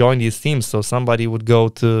can join these teams. So somebody would go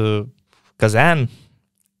to Kazan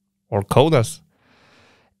or Kaunas.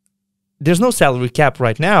 There's no salary cap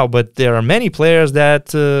right now, but there are many players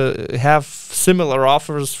that have similar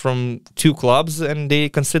offers from two clubs, and they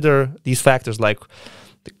consider these factors like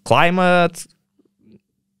the climate,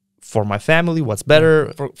 for my family, what's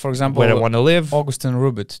better, for example, where I want to live. Augustin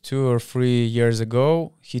Rubit, 2 or 3 years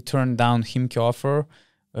ago, he turned down Himki offer,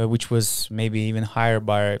 which was maybe even higher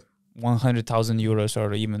by 100,000 euros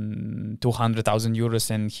or even 200,000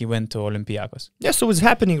 euros, and he went to Olympiacos. Yeah, so it's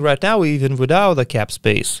happening right now even without a cap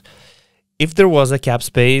space. If there was a cap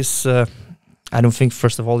space, I don't think,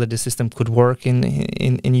 first of all, that the system could work in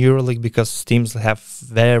EuroLeague because teams have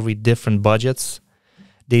very different budgets.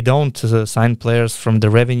 They don't sign players from the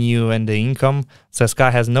revenue and the income.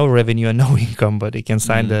 CSKA has no revenue and no income, but they can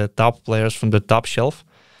sign the top players from the top shelf.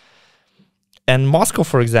 And Moscow,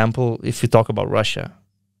 for example, if you talk about Russia,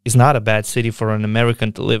 is not a bad city for an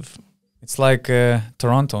American to live. It's like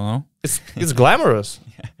Toronto, no? It's glamorous.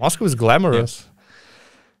 Moscow is glamorous.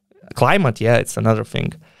 Climate, it's another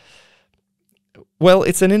thing. Well,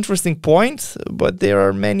 it's an interesting point, but there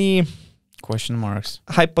are many question marks,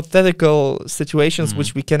 hypothetical situations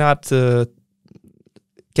which we cannot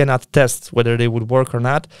test whether they would work or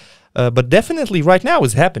not. But definitely right now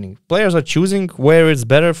it's happening. Players are choosing where it's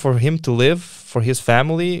better for him to live, for his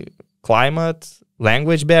family, climate,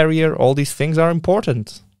 language barrier. All these things are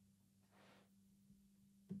important.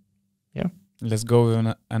 Let's go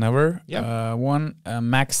with another one.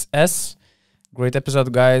 Max S. Great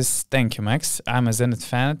episode, guys. Thank you, Max. I'm a Zenit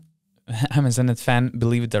fan.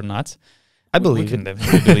 Believe it or not. I believe it.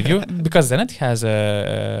 Definitely believe you because Zenit has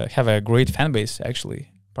have a great fan base.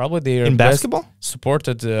 Actually, probably they are in basketball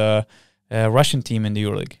supported Russian team in the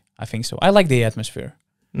EuroLeague. I think so. I like the atmosphere.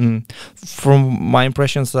 From my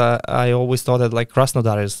impressions, I always thought that like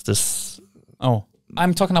Krasnodar is this. Oh.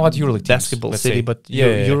 I'm talking about EuroLeague teams, basketball city, but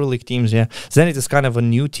EuroLeague teams, Zenit is kind of a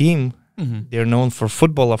new team. They're known for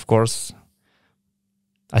football, of course.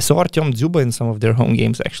 I saw Artyom Dzuba in some of their home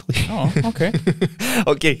games, actually. Oh, okay.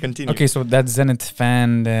 Okay, continue. Okay, so that Zenit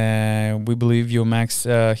fan, we believe you, Max.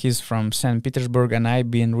 He's from St. Petersburg, and I've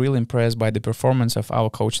been really impressed by the performance of our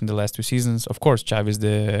coach in the last 2 seasons. Of course, Chav is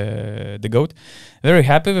the GOAT. Very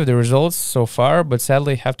happy with the results so far, but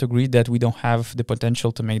sadly have to agree that we don't have the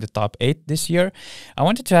potential to make the top 8 this year. I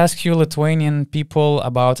wanted to ask you Lithuanian people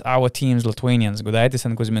about our teams, Lithuanians, Gudaitis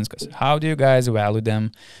and Kuzminskas. How do you guys value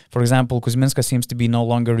them? For example, Kuzminskas seems to be no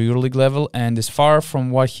longer EuroLeague level and is far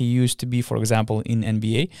from what he used to be, for example, in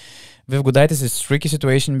NBA. With Gudaitis, it's a tricky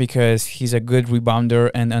situation because he's a good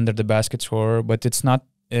rebounder and under the basket scorer, but it's not.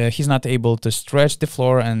 He's not able to stretch the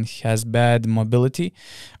floor and has bad mobility.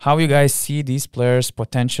 How you guys see these players'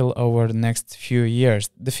 potential over the next few years?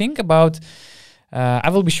 The thing about, I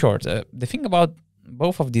will be short. The thing about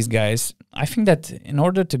both of these guys, I think that in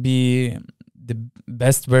order to be the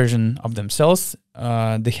best version of themselves,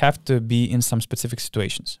 they have to be in some specific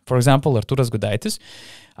situations. For example, Arturas Gudaitis,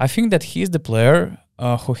 I think that he's the player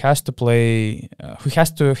who has to play, who has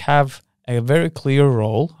to have a very clear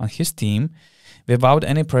role on his team without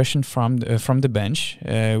any pressure from the bench,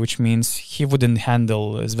 which means he wouldn't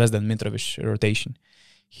handle Zvezdan Mitrovic rotation.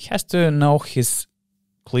 He has to know his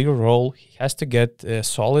clear role. He has to get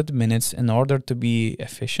solid minutes in order to be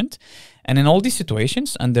efficient. And in all these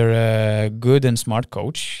situations, under a good and smart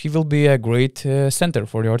coach, he will be a great center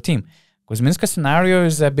for your team. Kuzminskas' scenario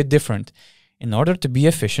is a bit different. In order to be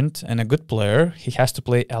efficient and a good player, he has to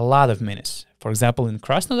play a lot of minutes. For example, in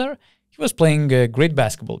Krasnodar, he was playing great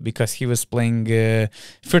basketball because he was playing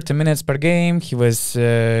 30 minutes per game. He was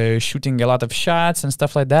shooting a lot of shots and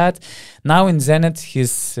stuff like that. Now in Zenit,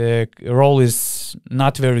 his role is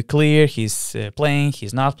not very clear. He's playing,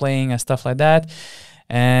 he's not playing and stuff like that.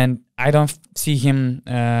 And I don't see him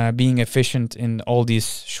being efficient in all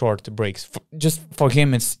these short breaks. Just for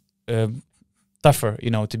him, it's tougher,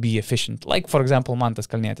 to be efficient. Like, for example, Mantas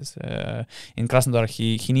Kalnietis. In Krasnodar,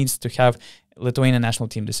 he needs to have Lithuanian national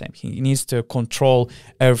team the same. He needs to control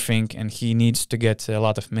everything, and he needs to get a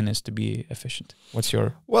lot of minutes to be efficient. What's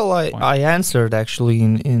your point? I answered actually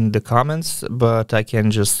in the comments, but I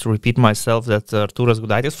can just repeat myself that Arturas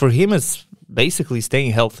Gudaitis, for him, is basically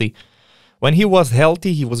staying healthy. When he was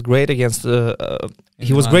healthy, he was great against.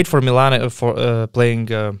 He was great for Milan for playing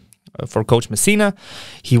for Coach Messina.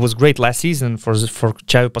 He was great last season for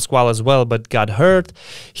Xavi Pascual as well, but got hurt.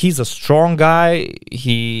 He's a strong guy.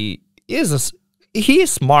 He is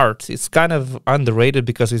smart. It's kind of underrated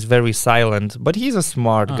because he's very silent, but he's a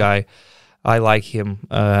smart guy. I like him.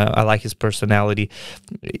 I like his personality.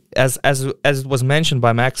 As it was mentioned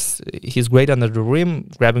by Max, he's great under the rim,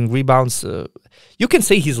 grabbing rebounds. You can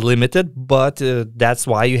say he's limited, but that's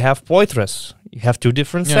why you have Poitras. You have two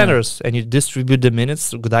different centers, and you distribute the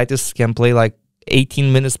minutes. Gudaitis can play like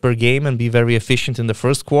 18 minutes per game and be very efficient in the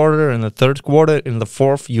first quarter. In the third quarter, in the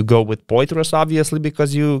fourth, you go with Poitras, obviously,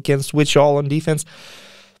 because you can switch all on defense.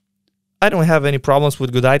 I don't have any problems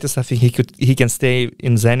with Gudaitis. I think he can stay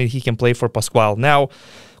in Zenit. He can play for Pascual. Now,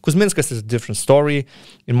 Kuzminskas is a different story.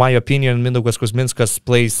 In my opinion, Mindaugas Kuzminskas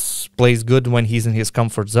plays good when he's in his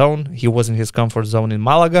comfort zone. He was in his comfort zone in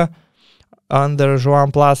Malaga under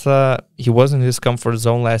Joan Plaza. He was in his comfort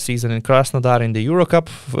zone last season in Krasnodar in the Eurocup.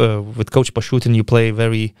 With Coach Pashutin, you play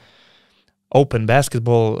very open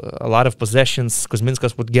basketball, a lot of possessions.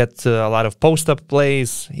 Kuzminskas would get a lot of post-up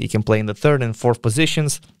plays. He can play in the third and fourth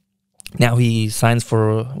positions. Now he signs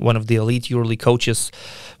for one of the elite EuroLeague coaches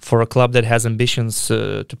for a club that has ambitions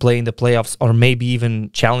to play in the playoffs or maybe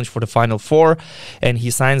even challenge for the Final Four. And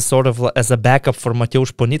he signs sort of as a backup for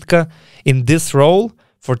Mateusz Ponitka. In this role,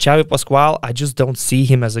 for Xavi Pascual, I just don't see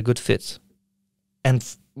him as a good fit. And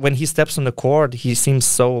when he steps on the court, he seems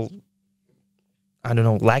so, I don't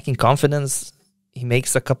know, lacking confidence. He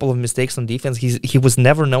makes a couple of mistakes on defense. He was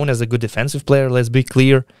never known as a good defensive player, let's be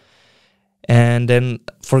clear. And then,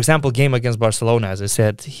 for example, game against Barcelona, as I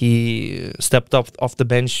said, he stepped up off the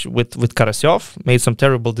bench with Karasyov, made some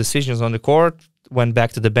terrible decisions on the court, went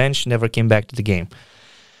back to the bench, never came back to the game.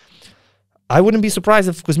 I wouldn't be surprised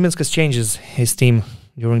if Kuzminskas changes his team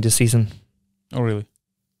during the season. Oh, really?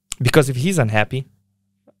 Because if he's unhappy,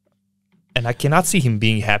 and I cannot see him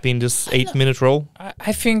being happy in this 8-minute role.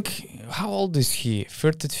 I think, how old is he?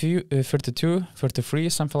 32, 33,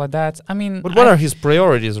 something like that. I mean... But what are his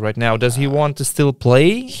priorities right now? Does he want to still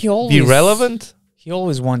play? Be relevant? He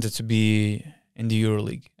always wanted to be in the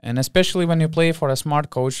EuroLeague. And especially when you play for a smart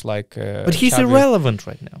coach like But he's Xavi. Irrelevant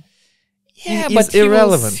right now. Yeah, he's but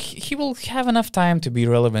irrelevant. He will have enough time to be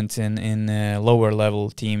relevant in lower level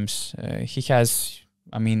teams. He has...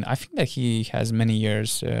 I mean, I think that he has many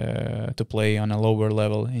years to play on a lower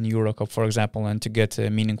level in EuroCup, for example, and to get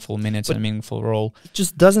meaningful minutes and meaningful role. It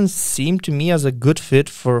just doesn't seem to me as a good fit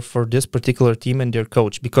for this particular team and their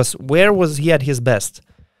coach. Because where was he at his best?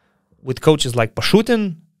 With coaches like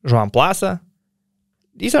Pashutin, Joan Plaza.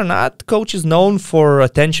 These are not coaches known for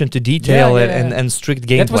attention to detail and strict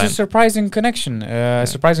game plan. That was a surprising connection,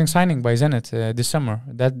 surprising signing by Zenit this summer.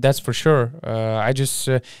 That's for sure. I just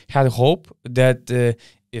had hope that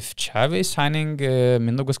if Xavi is signing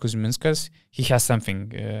Mindaugas Kuzminskas, he has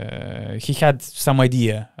something. He had some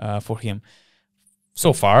idea for him.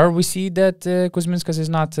 So far, we see that Kuzminskas is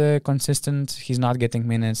not consistent. He's not getting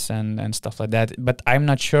minutes and stuff like that. But I'm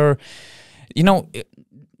not sure. You know,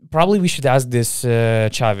 probably we should ask this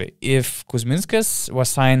Xavi. If Kuzminskas was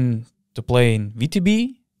signed to play in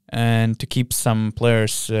VTB and to keep some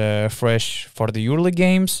players fresh for the EuroLeague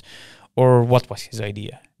games, or what was his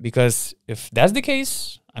idea? Because if that's the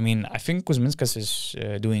case, I mean, I think Kuzminskas is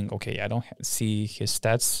doing okay. I don't see his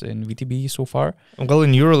stats in VTB so far. Well,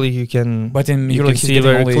 in EuroLeague you can see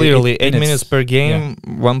very clearly 8 minutes per game,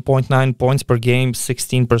 1.9 points per game,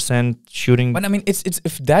 16% shooting. But I mean, it's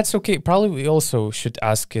if that's okay. Probably we also should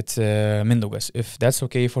ask it Mindaugas if that's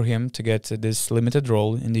okay for him to get this limited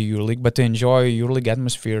role in the EuroLeague, but to enjoy EuroLeague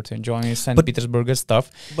atmosphere, to enjoy St. Petersburg stuff.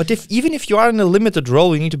 But even if you are in a limited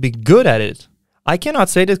role, you need to be good at it. I cannot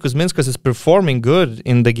say that Kuzminskas is performing good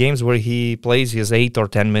in the games where he plays his 8 or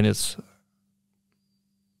 10 minutes.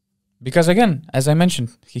 Because again, as I mentioned,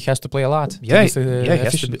 he has to play a lot. He has to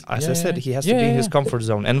be, as I said, he has to be in his comfort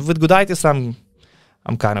zone. And with Gudaitis,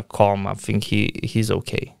 I'm kind of calm. I think he's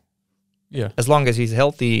okay. Yeah. As long as he's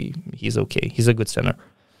healthy, he's okay. He's a good center.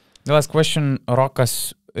 The last question,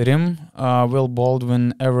 Rokas Rim. Will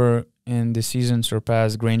Baldwin ever in the season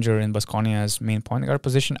surpass Granger in Baskonia's main point guard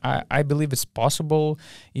position? I believe it's possible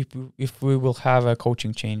if we will have a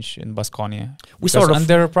coaching change in Baskonia. We sort of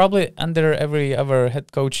under every other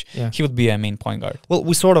head coach, he would be a main point guard. Well,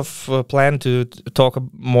 we sort of plan to talk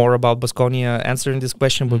more about Baskonia answering this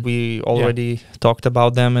question, but we already talked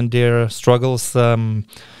about them and their struggles.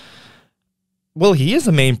 Well, he is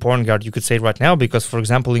a main point guard, you could say right now, because, for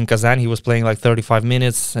example, in Kazan, he was playing like 35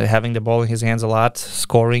 minutes, having the ball in his hands a lot,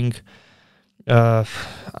 scoring. I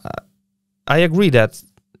agree that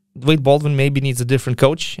Wade Baldwin maybe needs a different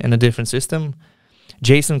coach and a different system.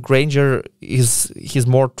 Jason Granger he's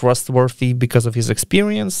more trustworthy because of his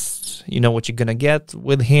experience. You know what you're gonna get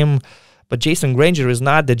with him. But Jason Granger is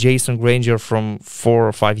not the Jason Granger from 4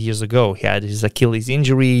 or 5 years ago. He had his Achilles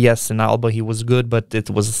injury. Yes, in Alba he was good, but it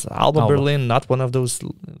was Alba Berlin, not one of those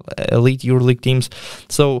elite EuroLeague teams.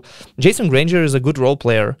 So Jason Granger is a good role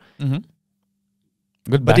player.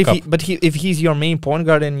 Good backup. But if he's your main point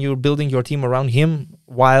guard and you're building your team around him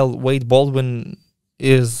while Wade Baldwin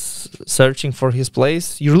is searching for his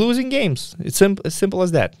place, you're losing games. It's as simple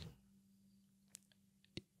as that.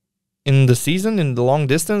 In the season, in the long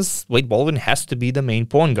distance, Wade Baldwin has to be the main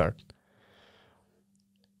point guard.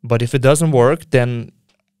 But if it doesn't work, then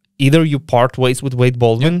either you part ways with Wade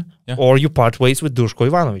Baldwin or you part ways with Duško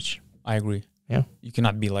Ivanović. I agree. Yeah, you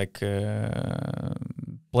cannot be like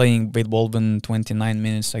playing Wade Baldwin 29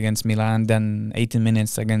 minutes against Milan, then 18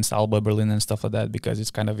 minutes against Alba Berlin and stuff like that, because it's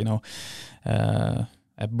kind of, you know,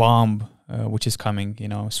 a bomb which is coming, you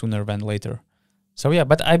know, sooner than later. So yeah,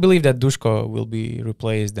 but I believe that Duško will be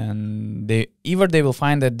replaced, and they will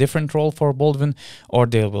find a different role for Baldwin, or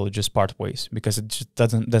they will just part ways, because it just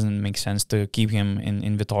doesn't make sense to keep him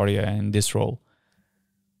in Vitoria in this role.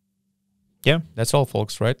 Yeah, that's all,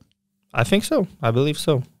 folks, right? I think so. I believe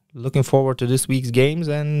so. Looking forward to this week's games,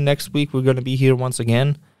 and next week we're going to be here once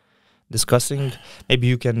again discussing. Maybe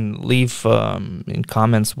you can leave in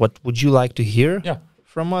comments what would you like to hear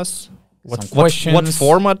from us. What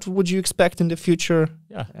format would you expect in the future?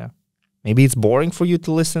 Yeah. Maybe it's boring for you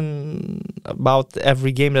to listen about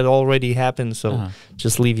every game that already happened, so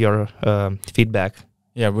just leave your feedback.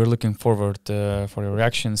 Yeah, we're looking forward for your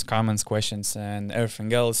reactions, comments, questions, and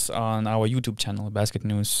everything else on our YouTube channel, Basket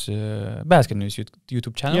News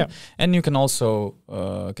YouTube channel. And you can also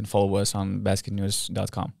can follow us on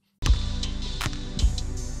basketnews.com.